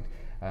loved it.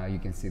 You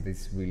can see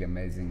this really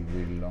amazing,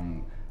 really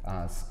long.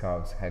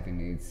 Scarves, heavy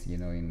knits,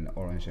 in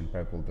orange and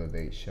purple that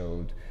they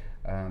showed.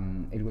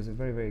 It was a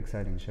very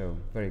exciting show.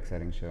 Very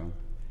exciting show.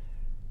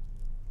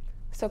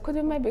 So could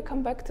you maybe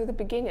come back to the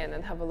beginning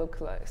and have a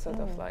look,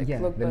 look by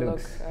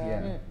look?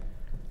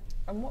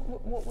 And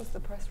what was the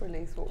press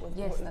release? What were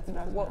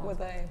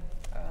they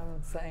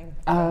saying?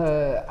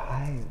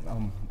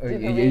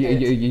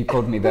 You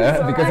caught me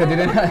there because I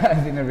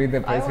didn't read the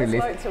press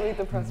release. I always like to read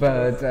the press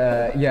release.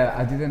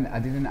 But I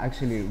didn't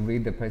actually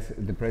read the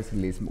press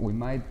release.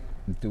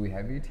 Do we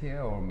have it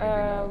here, or maybe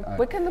not?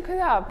 We can look it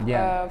up.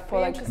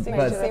 For interesting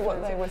to see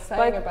what they were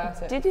saying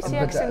about it. Did you see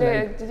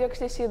did you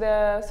actually see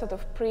the sort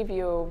of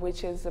preview,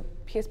 which is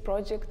his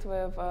project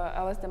with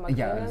Alice de McLellan?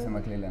 Yeah, Alice de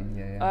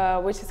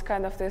McLellan. Which is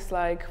kind of this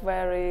like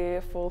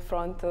very full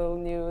frontal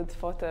nude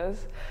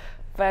photos,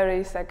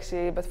 very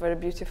sexy but very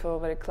beautiful,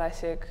 very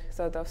classic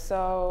sort of.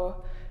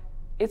 So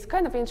it's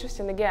kind of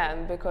interesting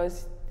again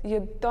because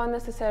you don't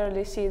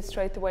necessarily see it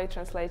straight away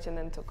translated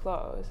into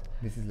clothes.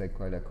 This is like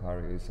quite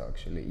Aquarius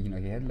actually.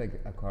 He had like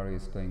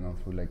Aquarius going on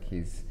through like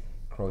his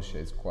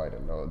crochets quite a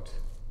lot.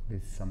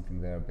 There's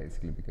something there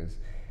basically because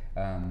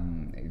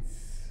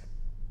it's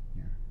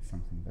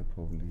something that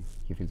probably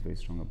he feels very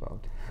strong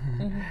about.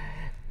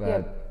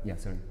 But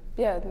sorry.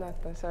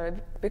 Sorry.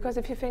 Because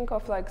if you think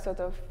of like sort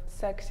of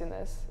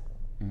sexiness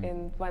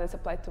in when it's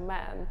applied to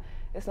men,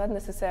 it's not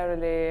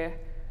necessarily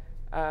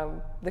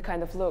the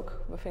kind of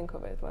look we think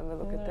of it when we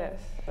look at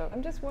this. So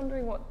I'm just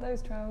wondering what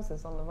those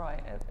trousers on the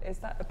right, is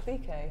that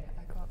applique? I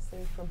can't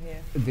see from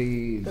here.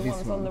 The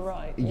ones on the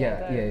right.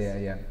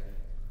 Yeah.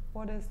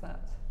 What is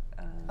that?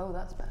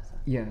 That's better.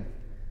 Yeah.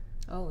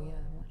 Oh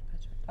yeah, much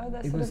better. Oh,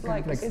 that's it sort was of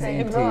kind like of like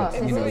painted,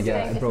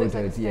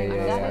 embroidered.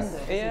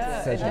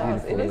 Yeah. Such a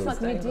It beautiful is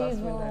look. like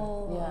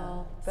medieval.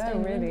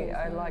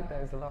 I like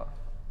those a lot.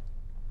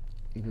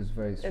 It was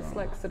very strong. It's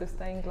like sort of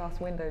stained glass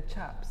window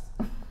chaps.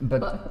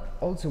 But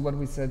also what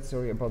we said,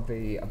 sorry, about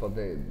the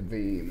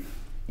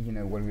you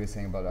know, what we were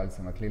saying about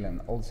Alistair McClellan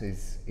also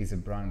is a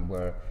brand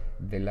where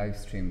they live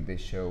stream the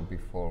show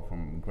before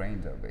from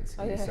Grindr,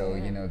 basically. So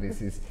you know,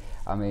 this is,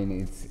 I mean,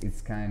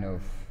 it's kind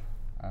of,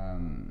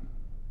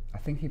 I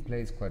think he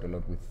plays quite a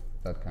lot with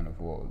that kind of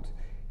world,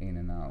 in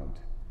and out.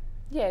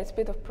 Yeah, it's a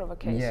bit of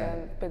provocation,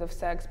 a bit of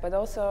sex, but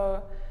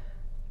also,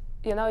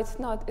 you know, it's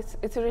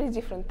a really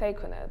different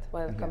take on it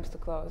when it comes to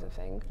clothes, I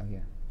think. Oh yeah.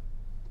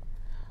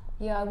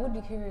 Yeah, I would be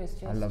curious,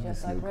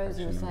 just like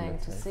Rosie was saying,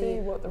 to see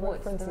what the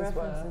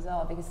references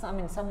are, because I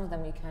mean, some of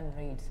them you can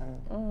read.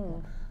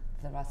 Some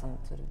there are some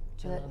sort of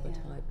Jalaba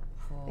type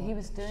for he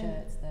was doing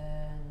shirts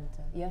there,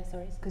 and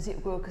sorry.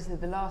 Because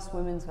the last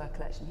women's wear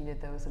collection he did,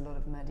 there was a lot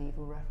of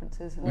medieval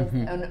references,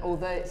 and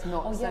although it's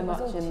not so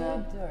much in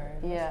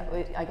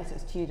the I guess it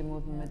was Tudor more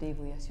than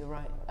medieval. Yes, you're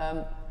right.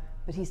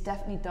 But he's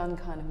definitely done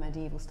kind of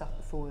medieval stuff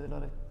before with a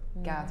lot of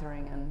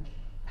gathering and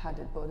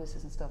padded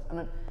bodices and stuff. And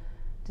I'm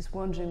just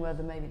wondering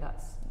whether maybe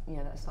that's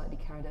that's slightly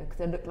carried over, because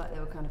they looked like they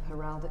were kind of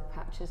heraldic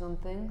patches on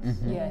things.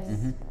 Yes.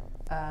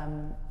 That's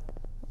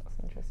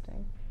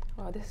interesting.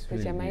 Oh, this is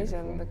really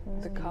amazing.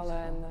 The colour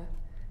and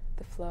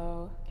the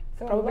flow.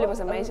 So probably was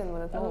amazing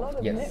when it moved. A lot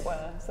of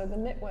knitwear. So the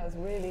knitwear's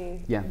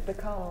really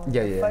become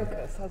the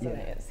focus, hasn't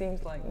it? It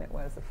seems like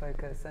knitwear's the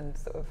focus, and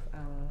sort of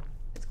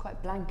it's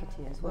quite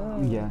blankety as well.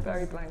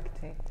 Very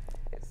blankety.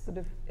 It's sort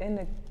of,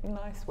 in a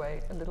nice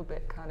way, a little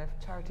bit kind of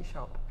charity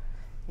shop.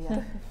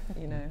 Yeah.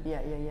 You know.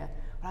 Yeah.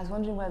 But I was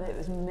wondering whether it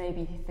was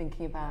maybe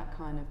thinking about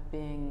kind of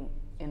being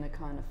in a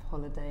kind of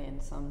holiday in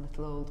some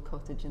little old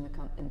cottage in the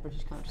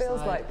British countryside.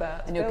 Feels like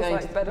that. And you're going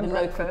like to bed and the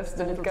breakfast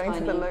local, and going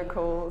to the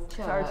local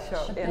charity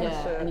shop.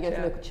 And you go to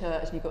the local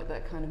church and you've got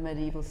that kind of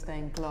medieval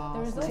stained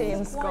glass. There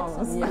is also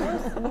quite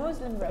some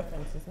Muslim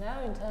references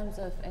now in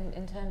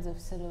terms of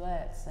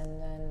silhouettes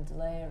and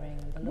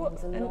layering.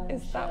 And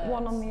is that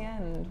one on the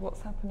end?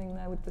 What's happening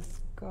there with the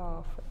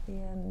scarf at the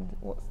end?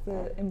 What's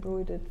the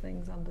embroidered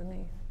things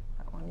underneath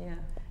that one? Yeah.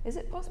 Is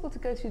it possible to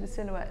go through the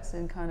silhouettes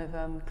in kind of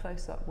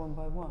close up one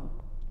by one?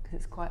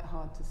 Because it's quite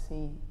hard to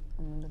see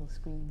on the little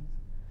screens.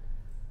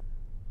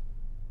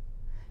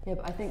 Yeah,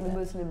 but I think the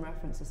Muslim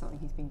reference is something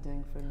he's been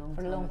doing for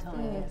a long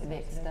time. The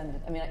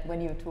extended. I mean, like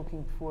when you were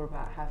talking before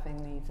about having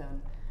these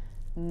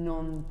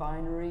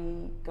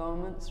non-binary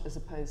garments as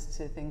opposed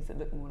to things that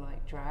look more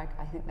like drag,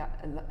 I think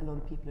that a lot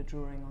of people are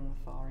drawing on the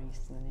Far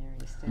East and the Near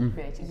East and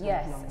creating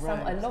long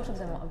robes. A lot of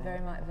them very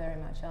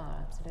much are,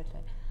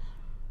 absolutely.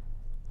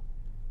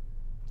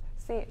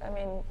 See, I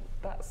mean,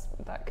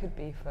 that could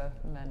be for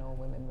men or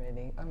women,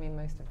 really. I mean,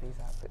 most of these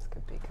outfits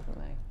could be, couldn't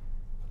they?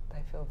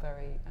 They feel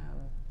very...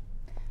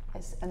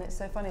 and it's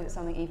so funny that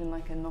something even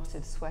like a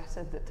knotted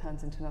sweater that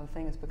turns into another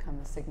thing has become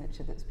a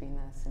signature that's been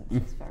there since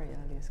its very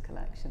earliest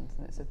collections,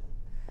 and it's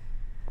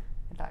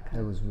that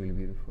was really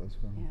beautiful as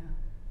well. Yeah.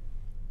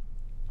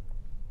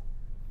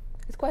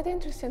 It's quite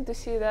interesting to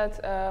see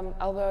that,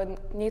 although in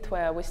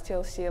knitwear we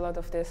still see a lot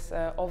of this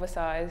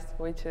oversized,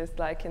 which is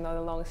like, you know,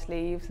 the long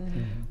sleeves,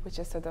 which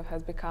is sort of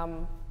has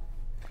become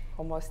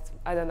almost,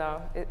 I don't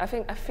know, I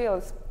feel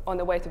it's on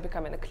the way to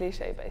becoming a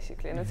cliche,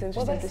 basically, and it's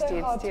interesting to see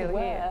it still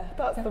here.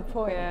 That's the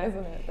point,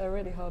 isn't it? They're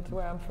really hard to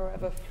wear. I'm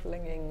forever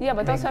flinging. Yeah,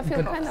 but also I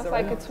feel kind of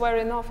like it's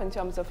wearing off in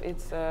terms of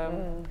its,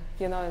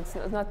 you know, it's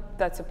not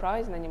that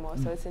surprising anymore,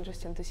 so it's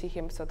interesting to see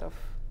him sort of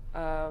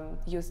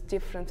use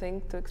different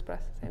things to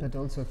express him. But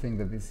also think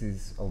that this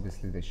is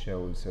obviously the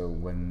show, so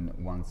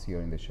once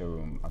you're in the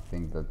showroom, I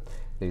think that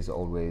there's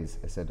always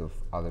a set of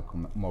other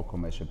more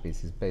commercial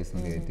pieces based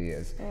on the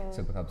ideas,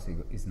 so perhaps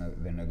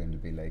they're not going to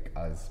be like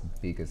as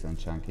big and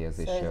chunky as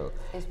the show.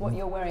 Is what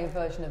you're wearing a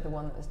version of the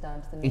one that was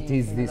down to the knee? It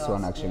is this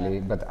one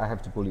actually, but I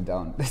have to pull it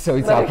down, so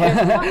it's up.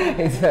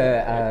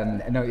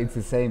 No, it's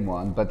the same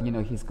one, but you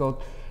know, he's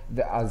got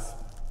as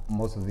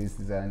most of these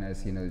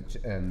designers, you know,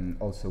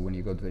 also when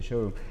you go to the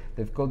showroom,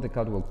 they've got the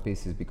catwalk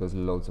pieces because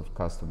loads of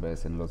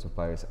customers and lots of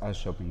buyers are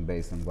shopping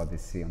based on what they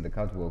see on the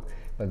catwalk.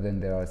 But then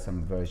there are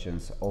some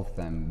versions of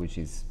them which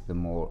is the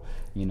more,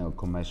 you know,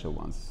 commercial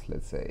ones,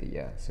 let's say,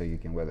 yeah. So you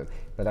can wear them.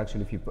 But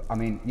actually, if you, I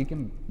mean, you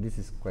can. This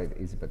is quite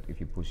easy. But if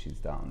you push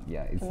it down,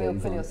 yeah, it's there.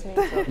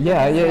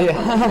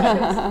 Yeah.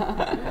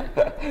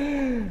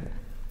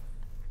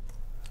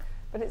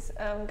 But it's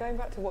going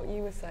back to what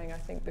you were saying, I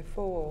think,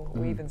 before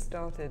we even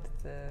started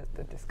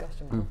the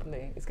discussion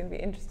properly, it's going to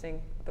be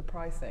interesting, the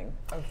pricing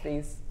of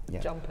these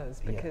jumpers,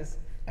 because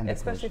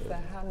especially if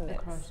they're hand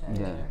knits.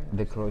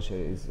 The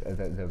crochet is,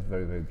 they're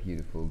very, very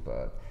beautiful,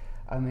 but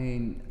I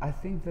mean, I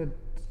think that,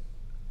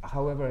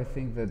 however, I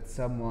think that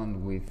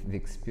someone with the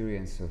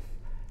experience of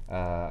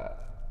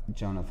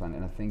Jonathan,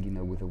 and I think, you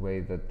know, with the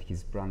way that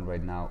his brand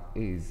right now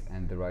is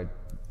and the right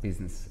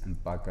business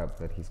and backup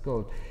that he's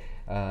got,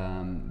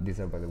 these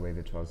are, by the way,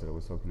 the trousers I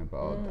was talking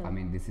about. I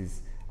mean, this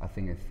is, I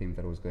think, a theme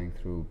that was going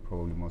through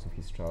probably most of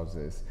his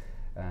trousers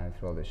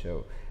throughout the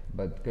show.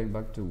 But going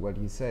back to what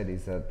you said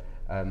is that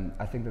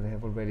I think that they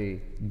have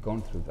already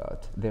gone through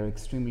that. They're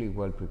extremely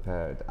well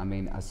prepared. I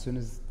mean, as soon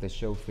as the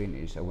show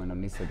finished, I went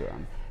on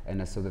Instagram and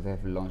I saw that they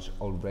have launched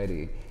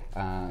already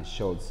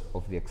shots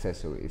of the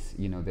accessories.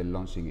 You know, they're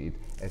launching it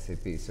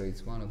SAP. So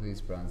it's one of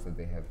these brands that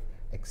they have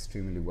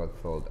extremely well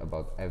thought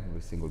about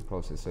every single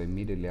process. So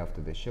immediately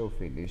after the show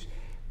finished,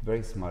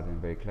 very smart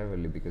and very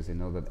cleverly, because they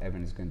know that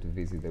everyone is going to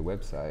visit their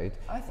website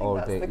or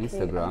their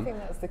Instagram. I think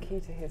that's the key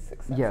to his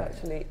success,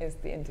 actually, is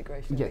the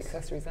integration of the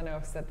accessorised. I know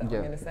I've said that, I'm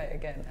going to say it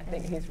again. I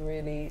think he's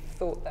really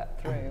thought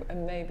that through,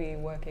 and maybe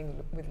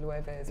working with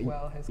Loewe as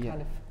well has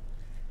kind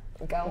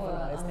of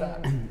galvanized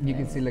that. You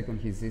can see, like on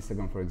his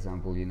Instagram, for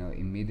example, you know,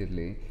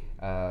 immediately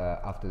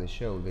after the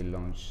show, they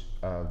launch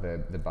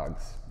the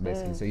bags,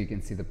 basically. So you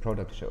can see the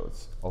product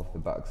shots of the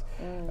bags.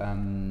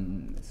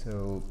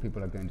 So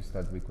people are going to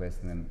start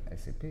requesting them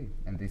SAP,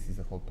 and this is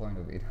the whole point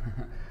of it.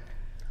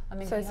 I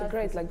mean, so it's a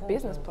great like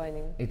business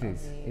planning. It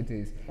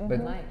is.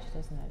 But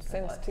doesn't it?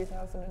 Since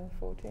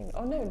 2014.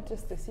 Oh no,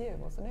 just this year,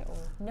 wasn't it? Or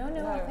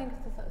no, I think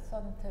it's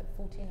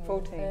 2014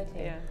 or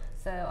 13. Yeah.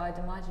 So I'd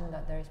imagine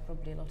that there is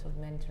probably a lot of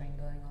mentoring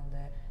going on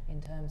there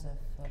in terms of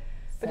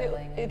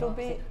selling. But it'll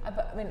be.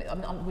 But I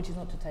mean, which is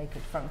not to take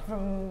it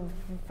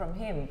from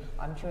him.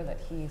 I'm sure that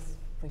he's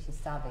pretty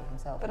savvy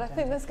himself. But I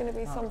think there's going to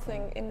be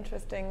something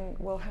interesting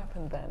will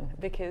happen then,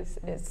 because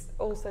it's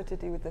also to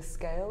do with the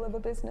scale of a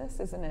business,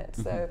 isn't it?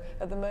 So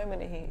at the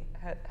moment he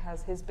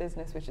has his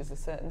business, which is a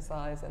certain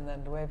size, and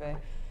then Loewe.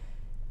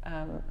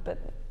 But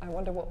I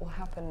wonder what will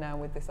happen now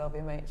with this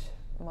LVMH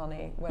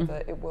money,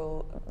 whether it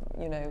will,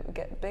 you know,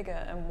 get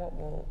bigger, and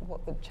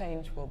what the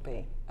change will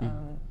be,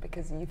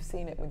 because you've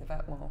seen it with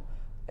Vetements.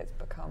 It's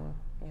become,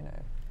 you know,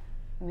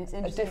 I mean, it's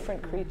a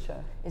different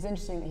creature. It's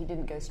interesting that he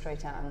didn't go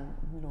straight out and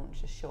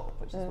launch a shop,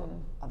 which is what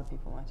other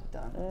people might have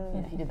done.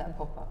 You know, he did that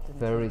pop-up, didn't he?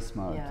 Very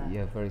smart,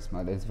 yeah, very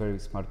smart. It's a very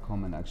smart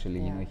comment,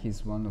 actually. You know,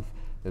 he's one of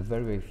the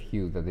very, very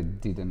few that they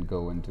didn't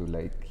go into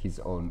like his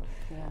own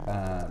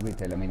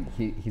retail. I mean,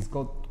 he's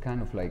got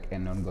kind of like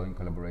an ongoing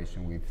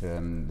collaboration with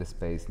the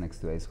space next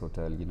to Ace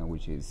Hotel, you know,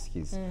 which is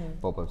his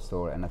pop-up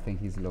store, and I think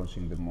he's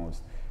launching the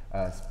most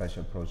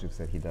special projects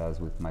that he does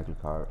with Michael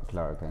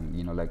Clark, and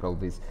you know, like all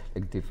these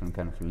like different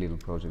kind of little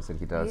projects that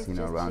he does, you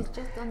know, around. He's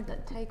just done the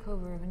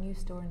takeover of a new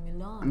store in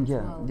Milan as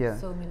well,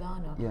 So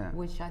Milano,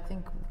 which I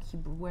think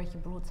where he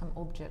brought some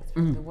objects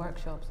from the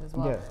workshops as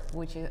well,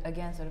 which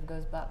again sort of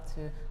goes back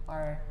to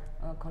our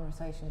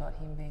conversation about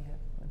him being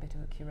a bit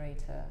of a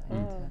curator.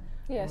 And,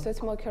 so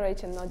it's more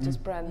curating, not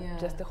just brand,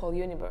 just the whole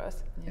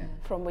universe,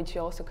 from which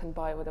you also can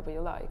buy whatever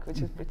you like, which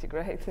is pretty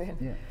great.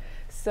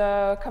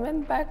 So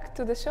coming back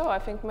to the show, I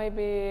think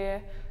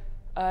maybe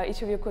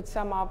each of you could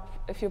sum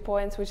up a few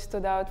points which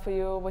stood out for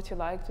you, what you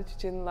liked, what you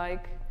didn't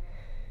like.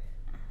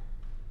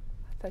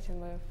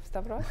 Starting with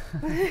Stavros.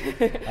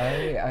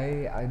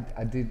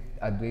 I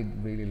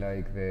did really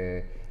like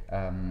the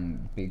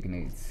big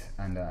knits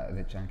and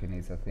the chunky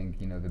knits. I think,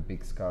 you know, the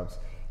big scarves.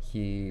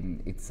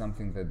 It's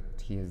something that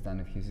he has done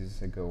a few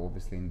years ago,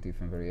 obviously in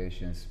different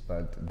variations,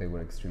 but they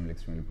were extremely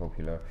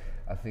popular.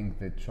 I think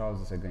the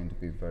trousers are going to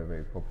be very,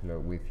 very popular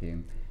with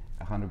him.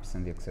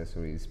 100% the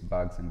accessories,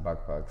 bags and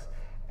backpacks.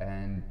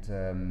 And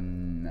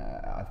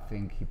I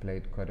think he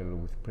played quite a lot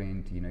with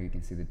print. You know, you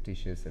can see the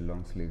t-shirts, the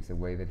long sleeves, the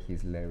way that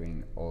he's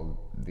layering all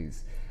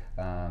these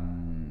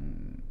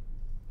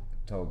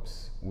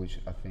tops, which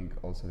I think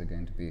also they're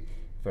going to be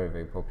very,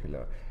 very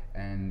popular.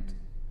 And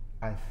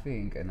I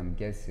think, and I'm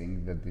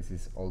guessing, that this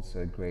is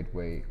also a great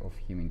way of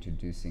him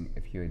introducing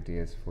a few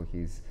ideas for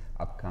his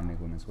upcoming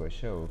women's wear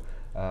show,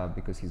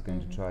 because he's going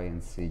to try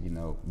and see, you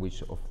know,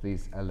 which of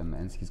these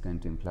elements he's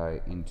going to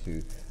imply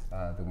into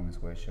the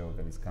women's wear show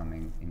that is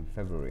coming in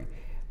February.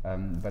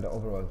 But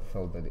overall, I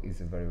felt that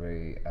it's a very,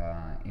 very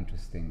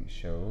interesting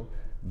show,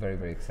 very,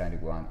 very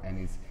exciting one, and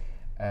it's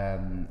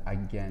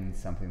again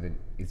something that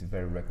is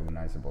very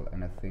recognizable.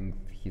 And I think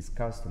his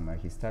customer,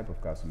 his type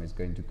of customer, is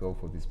going to go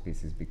for these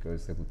pieces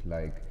because they would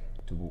like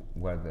to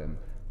wear them,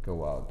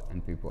 go out,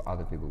 and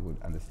other people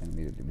would understand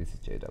immediately this is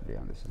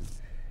J.W.Anderson.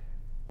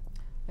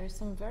 There's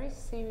some very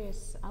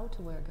serious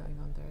outerwear going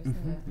on there,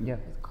 isn't there? Yeah.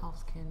 With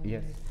calfskin.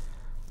 Yes.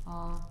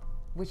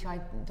 Which I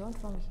don't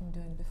remember him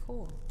doing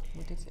before.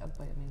 What did he? But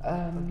I mean,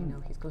 you probably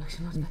know his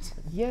collection was better.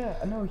 Yeah,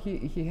 no,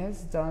 he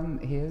has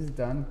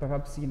done.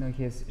 Perhaps, you know,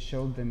 he has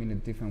showed them in a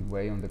different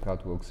way on the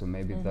catwalk, so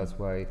maybe that's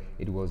why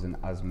it wasn't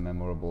as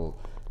memorable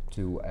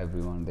to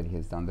everyone that he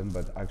has done them.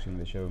 But actually, in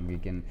the show, you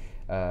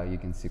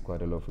can see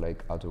quite a lot of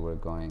like outerwear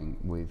going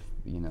with,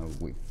 you know,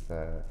 with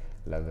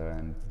leather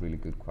and really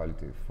good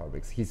quality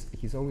fabrics. His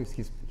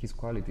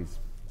quality is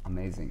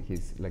amazing.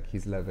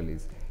 His level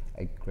is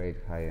a great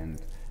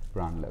high-end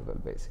brand level,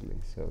 basically.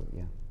 So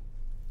yeah.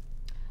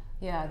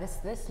 Yeah,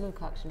 this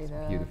look actually,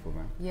 it's beautiful,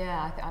 man.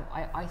 Yeah,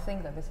 I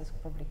think that this is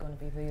probably going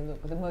to be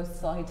the most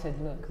cited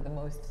look, the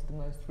most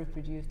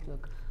reproduced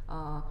look,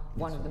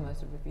 one of the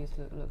most reproduced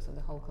looks of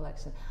the whole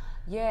collection.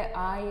 Yeah,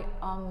 I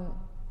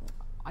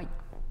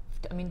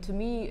mean, to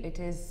me, it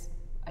is,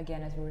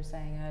 again, as we were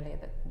saying earlier,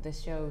 that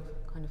this show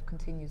kind of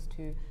continues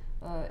to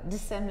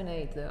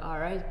disseminate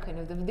our kind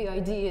of the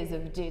ideas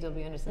of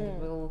J.W.Anderson that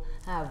we'll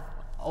have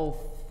of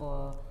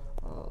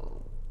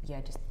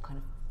just kind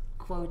of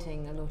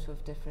quoting a lot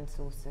of different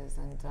sources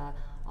and a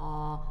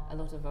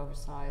lot of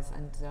oversize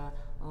and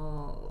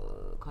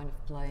kind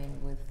of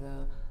playing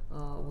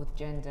with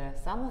gender.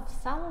 Some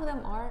of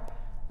them are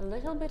a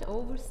little bit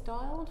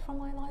overstyled for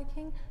my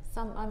liking.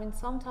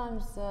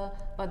 Sometimes,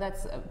 but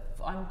that's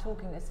I'm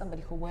talking as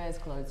somebody who wears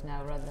clothes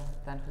now rather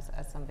than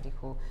as somebody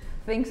who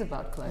thinks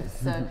about clothes.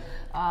 So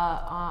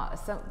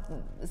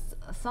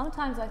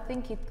sometimes I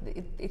think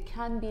it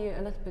can be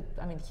a little bit.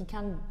 I mean,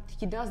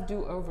 he does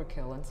do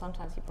overkill, and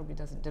sometimes he probably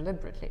does it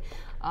deliberately.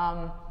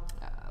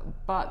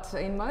 But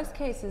in most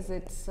cases,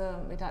 it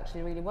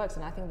actually really works,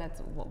 and I think that's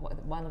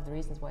one of the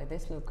reasons why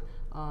this look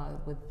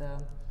with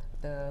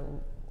the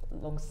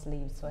long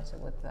sleeve sweater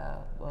with the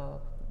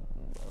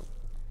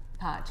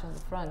patch on the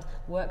front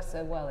works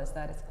so well, is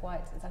that it's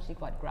actually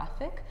quite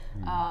graphic,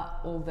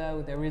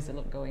 although there is a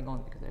lot going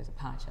on because there's a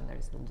patch and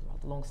there's the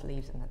long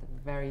sleeves and the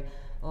very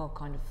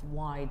kind of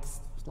wide,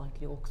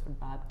 slightly Oxford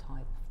bag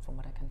type, from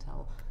what I can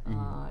tell,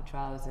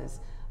 trousers.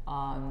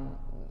 And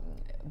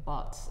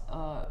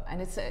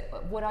it's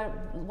what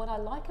I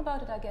like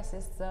about it, I guess,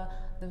 is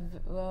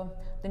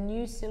the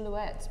new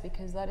silhouettes,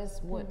 because that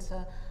is what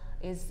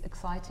is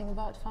exciting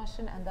about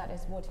fashion, and that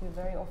is what you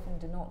very often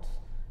do not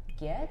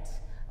get.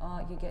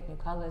 You get new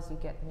colors, you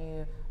get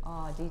new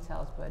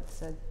details, but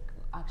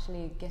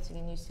actually getting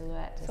a new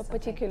silhouette. So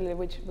particularly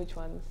which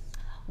ones?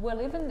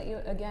 Well, even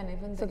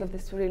sort of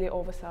this really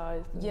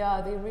oversized.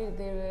 Yeah, the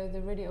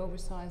really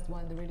oversized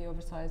one, the really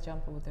oversized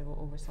jumper with the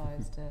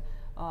oversized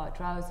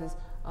trousers.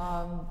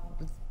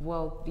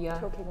 Well, yeah.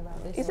 Talking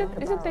about is it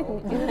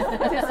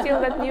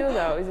still that new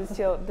though?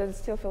 Does it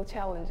still feel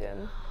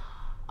challenging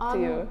to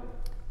you?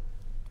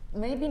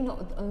 Maybe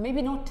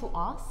not to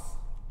us,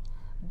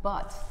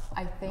 but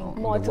I think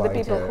more to the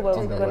people who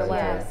are going to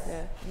wear it.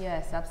 Yes,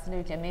 yes,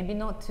 absolutely. And maybe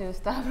not to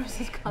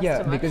Stavros' customer.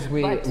 Yeah, because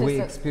we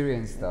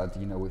experienced that,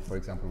 with, for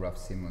example, Ralph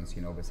Simmons,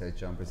 oversized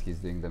jumpers. He's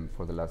doing them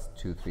for the last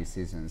 2-3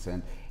 seasons,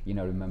 and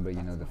remember,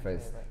 the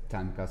first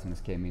time customers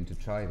came in to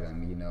try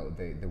them,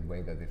 the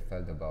way that they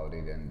felt about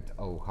it, and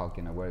how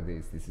can I wear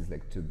this? This is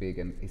like too big,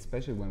 and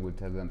especially when we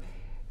tell them,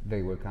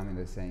 they were coming,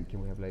 they're saying, can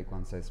we have like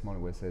one size smaller?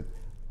 We said,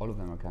 all of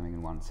them are coming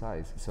in one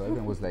size. So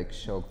everyone was like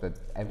shocked that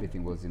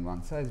everything was in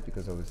one size,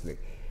 because obviously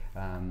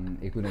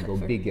it couldn't go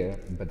bigger,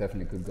 but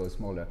definitely could go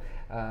smaller.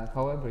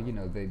 However,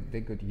 they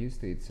got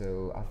used to it.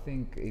 So I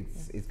think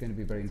it's going to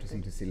be very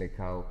interesting to see like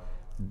how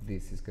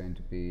this is going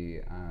to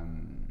be.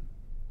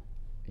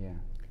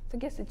 So I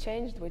guess it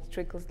changed, which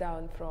trickles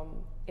down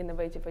from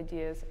innovative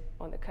ideas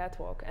on the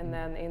catwalk and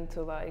then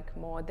into like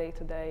more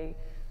day-to-day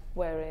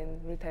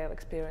wearing retail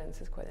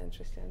experience is quite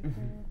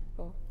interesting.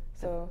 Cool.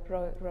 So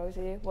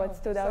Rosie, what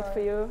stood out for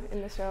you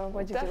in the show?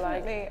 What did you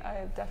like?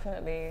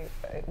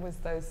 It was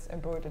those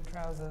embroidered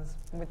trousers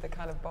with the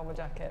kind of bomber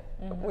jacket,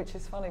 which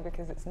is funny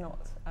because it's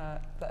not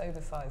the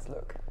oversized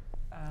look.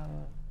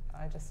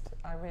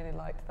 I really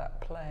liked that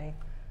play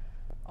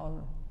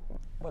on.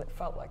 Well, it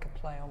felt like a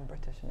play on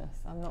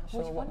Britishness. I'm not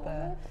sure what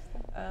the.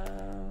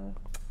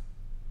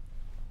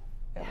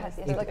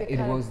 It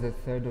was the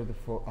third or the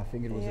fourth. I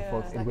think it was the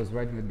fourth. It was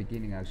right in the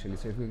beginning, actually.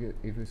 So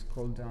if we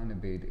scroll down a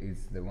bit,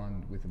 it's the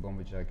one with the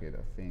bomber jacket,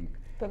 I think.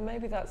 But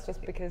maybe that's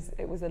just because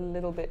it was a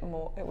little bit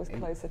more. It was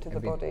closer to the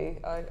body.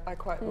 I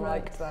quite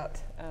liked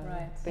that,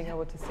 being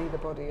able to see the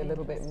body a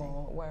little bit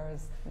more.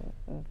 Whereas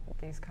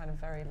these kind of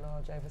very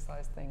large,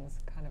 oversized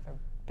things, kind of a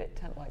bit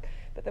tent-like.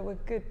 But there were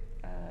good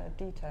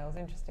details,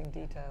 interesting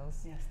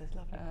details. Yes, there's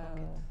lovely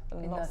pockets.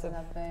 And lots of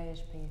that beige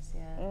piece.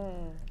 Yeah.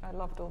 I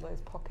loved all those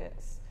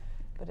pockets.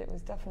 But it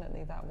was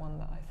definitely that one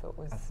that I thought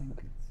was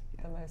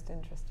the most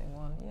interesting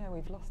one. Yeah,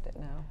 we've lost it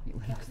now. We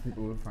lost it.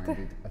 We'll find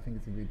it. I think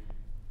it's a bit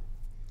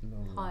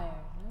lower. Higher,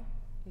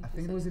 no? I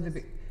think it was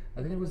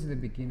at the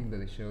beginning that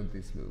they showed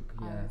this look.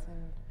 Yeah.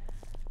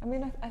 I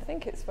mean, I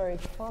think it's very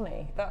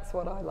funny. That's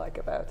what I like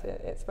about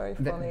it. It's very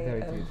funny.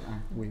 Very good.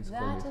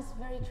 That is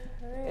very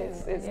true.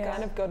 It's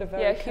kind of got a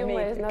very humor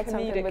is not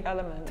something we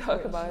element.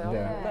 Talk about.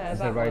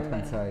 It's the right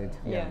hand side.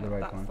 Yeah, the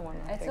right that's one. the one.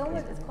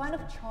 It's kind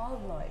of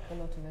childlike, a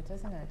lot of it,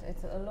 isn't it?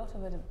 It's a lot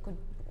of it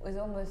is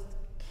almost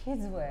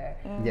kids wear.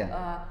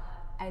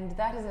 And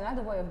that is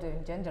another way of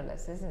doing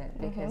genderless, isn't it?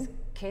 Because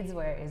kids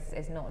wear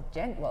is not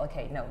well,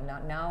 okay, no,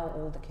 now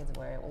all the kids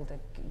wear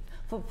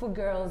for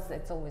girls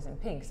it's always in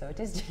pink, so it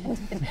is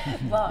gendered.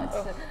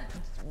 But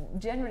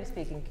generally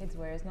speaking, kids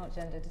wear is not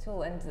gendered at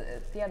all. And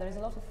there is a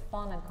lot of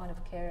fun and kind of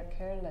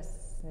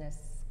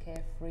carelessness,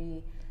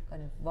 carefree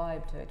kind of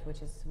vibe to it,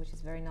 which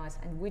is very nice,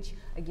 and which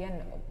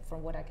again,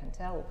 from what I can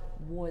tell,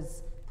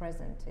 was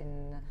present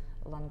in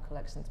London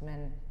Collections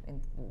Men,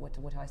 in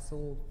what I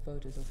saw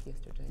photos of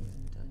yesterday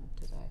and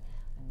today,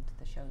 and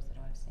the shows that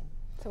I've seen.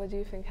 So what do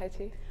you think,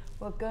 Hettie?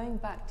 Well, going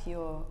back to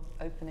your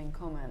opening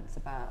comments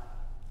about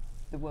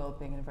the world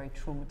being in a very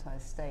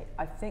traumatized state,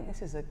 I think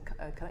this is a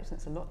collection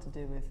that's a lot to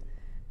do with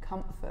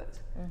comfort,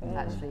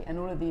 actually. And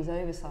all of these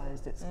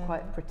oversized, it's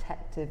quite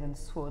protective and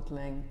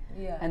swaddling.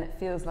 Yeah. And it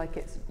feels like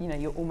it's, you know,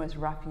 you're almost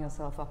wrapping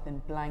yourself up in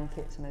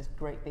blankets and those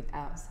great big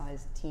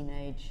outsized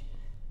teenage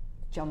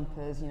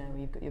jumpers, you know, where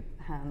you've got your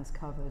hands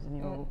covered and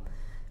you're all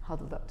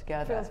huddled up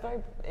together. It feels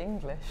very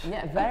English.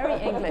 Yeah,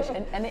 very English.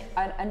 And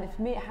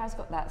for me, it has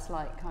got that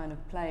slight kind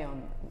of play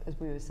on, as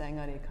we were saying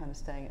earlier, kind of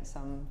staying at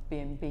some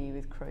B&B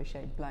with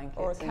crocheted blankets.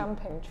 Or a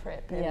camping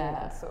trip in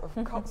sort of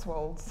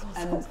Cotswolds.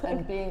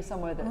 and being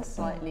somewhere that's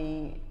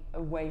slightly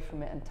away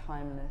from it and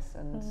timeless.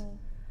 And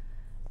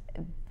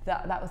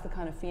that was the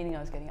kind of feeling I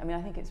was getting. I mean,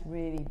 I think it's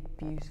really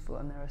beautiful,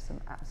 and there are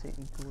some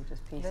absolutely gorgeous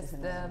pieces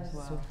in there as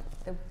well.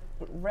 The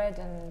red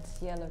and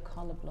yellow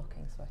colour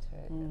blocking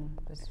sweater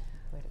was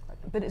really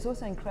quite beautiful. But it's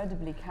also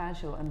incredibly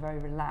casual and very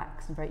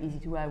relaxed and very easy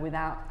to wear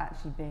without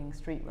actually being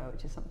streetwear,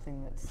 which is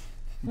something that's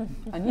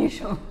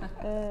unusual.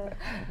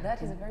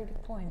 That is a very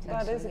good point.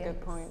 That is a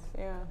good point,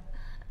 yeah.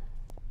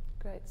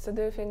 Great. So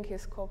do you think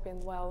he's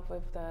coping well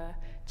with the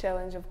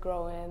challenge of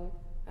growing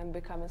and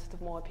becoming sort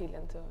of more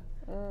appealing to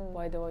a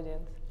wider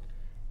audience?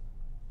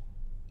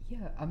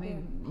 Yeah, I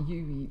mean,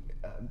 you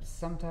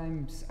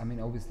sometimes, I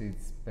mean, obviously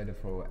it's better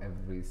for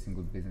every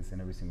single business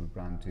and every single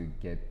brand to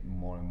get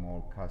more and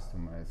more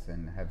customers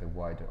and have a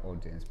wider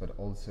audience, but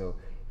also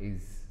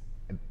is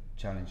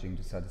challenging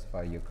to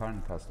satisfy your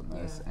current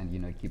customers and, you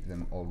know, keep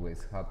them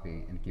always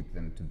happy and keep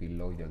them to be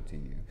loyal to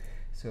you.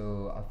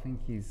 So I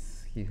think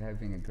he's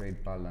having a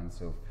great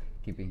balance of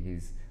keeping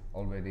his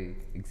already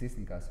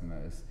existing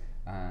customers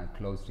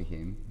close to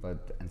him,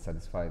 and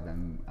satisfy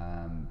them,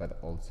 but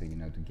also, you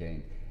know, to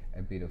gain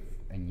a bit of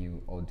a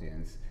new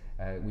audience,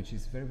 which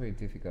is very, very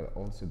difficult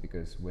also,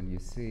 because when you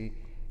see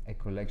a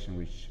collection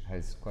which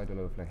has quite a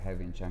lot of like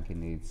heavy and chunky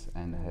knits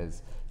and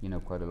has, you know,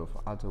 quite a lot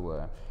of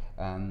outerwear,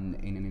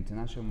 in an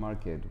international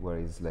market,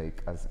 whereas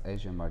like as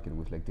Asian market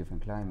with like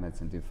different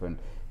climates and different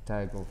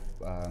type of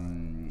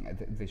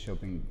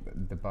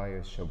the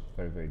buyers shop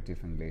very, very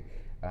differently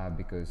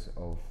because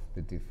of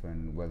the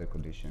different weather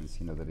conditions,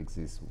 you know, that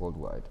exist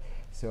worldwide.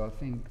 So I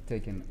think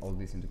taking all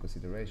this into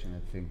consideration, I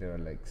think there are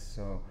like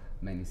so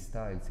many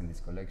styles in this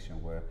collection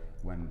where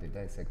when they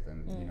dissect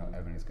them, you know,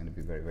 everyone is going to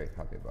be very, very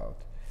happy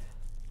about.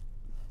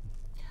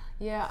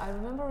 Yeah, I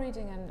remember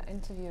reading an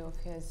interview of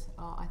his,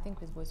 I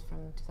think it was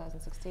from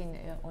 2016,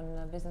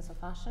 on Business of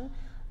Fashion,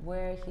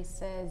 where he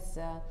says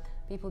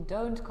people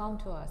don't come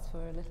to us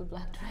for a little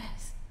black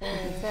dress.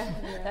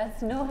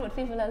 That's not what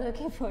people are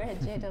looking for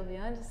at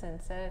J.W.Anderson.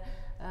 So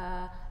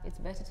it's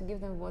better to give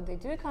them what they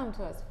do come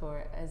to us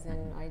for, as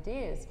in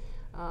ideas.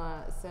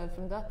 So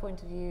from that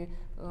point of view,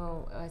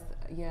 as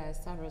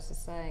Stavros is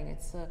saying,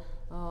 it's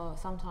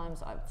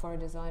sometimes for a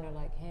designer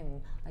like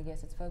him, I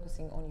guess it's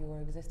focusing on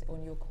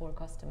your core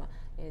customer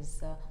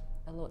is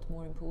a lot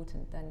more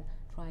important than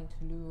trying to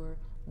lure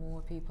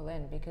more people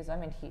in, because I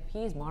mean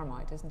he's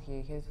Marmite, isn't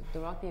he?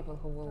 There are people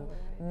who will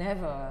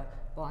never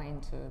buy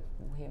into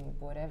him,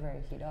 whatever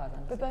he does.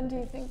 But then do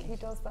you think he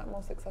does that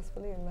more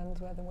successfully in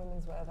menswear than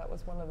womenswear? That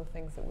was one of the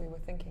things that we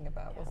were thinking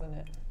about, wasn't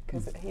it?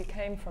 Because he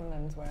came from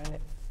menswear, and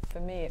for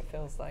me it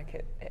feels like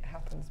it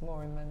happens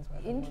more in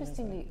menswear than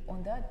Interestingly,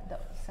 on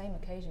that same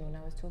occasion when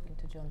I was talking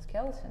to John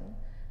Skelton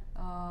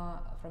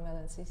from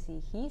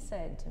LNCC, he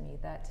said to me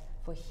that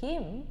for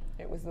him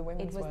it was the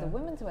women's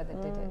womenswear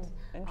that did it.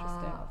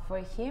 Interesting. For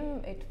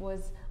him it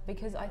was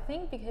because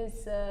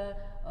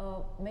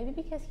maybe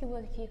because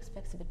he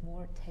expects a bit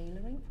more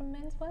tailoring from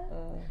menswear.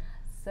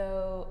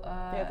 So,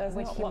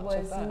 which he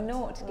was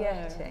not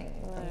getting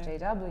from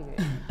JW,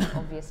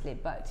 obviously.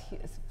 But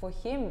for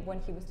him, when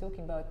he was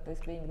talking about this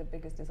being the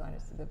biggest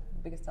designers, the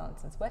biggest talent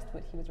since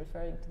Westwood, he was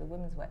referring to the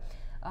women's wear,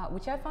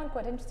 which I found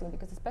quite interesting,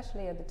 because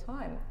especially at the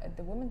time,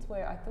 the women's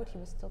wear, I thought he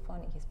was still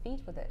finding his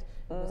feet with it.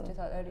 It was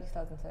early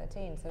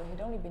 2013, so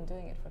he'd only been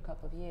doing it for a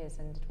couple of years,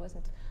 and it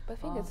wasn't. But I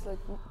think it's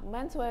like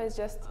menswear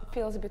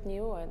feels a bit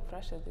newer and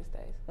fresher these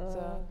days.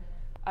 So.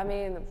 I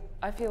mean,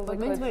 I feel but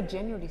menswear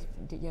generally,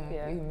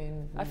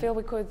 I feel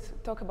we could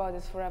talk about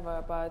this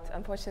forever, but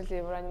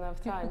unfortunately we're running out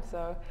of time.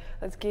 So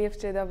let's give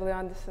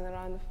J.W.Anderson a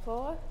round of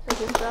applause.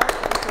 Thank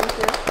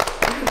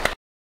you.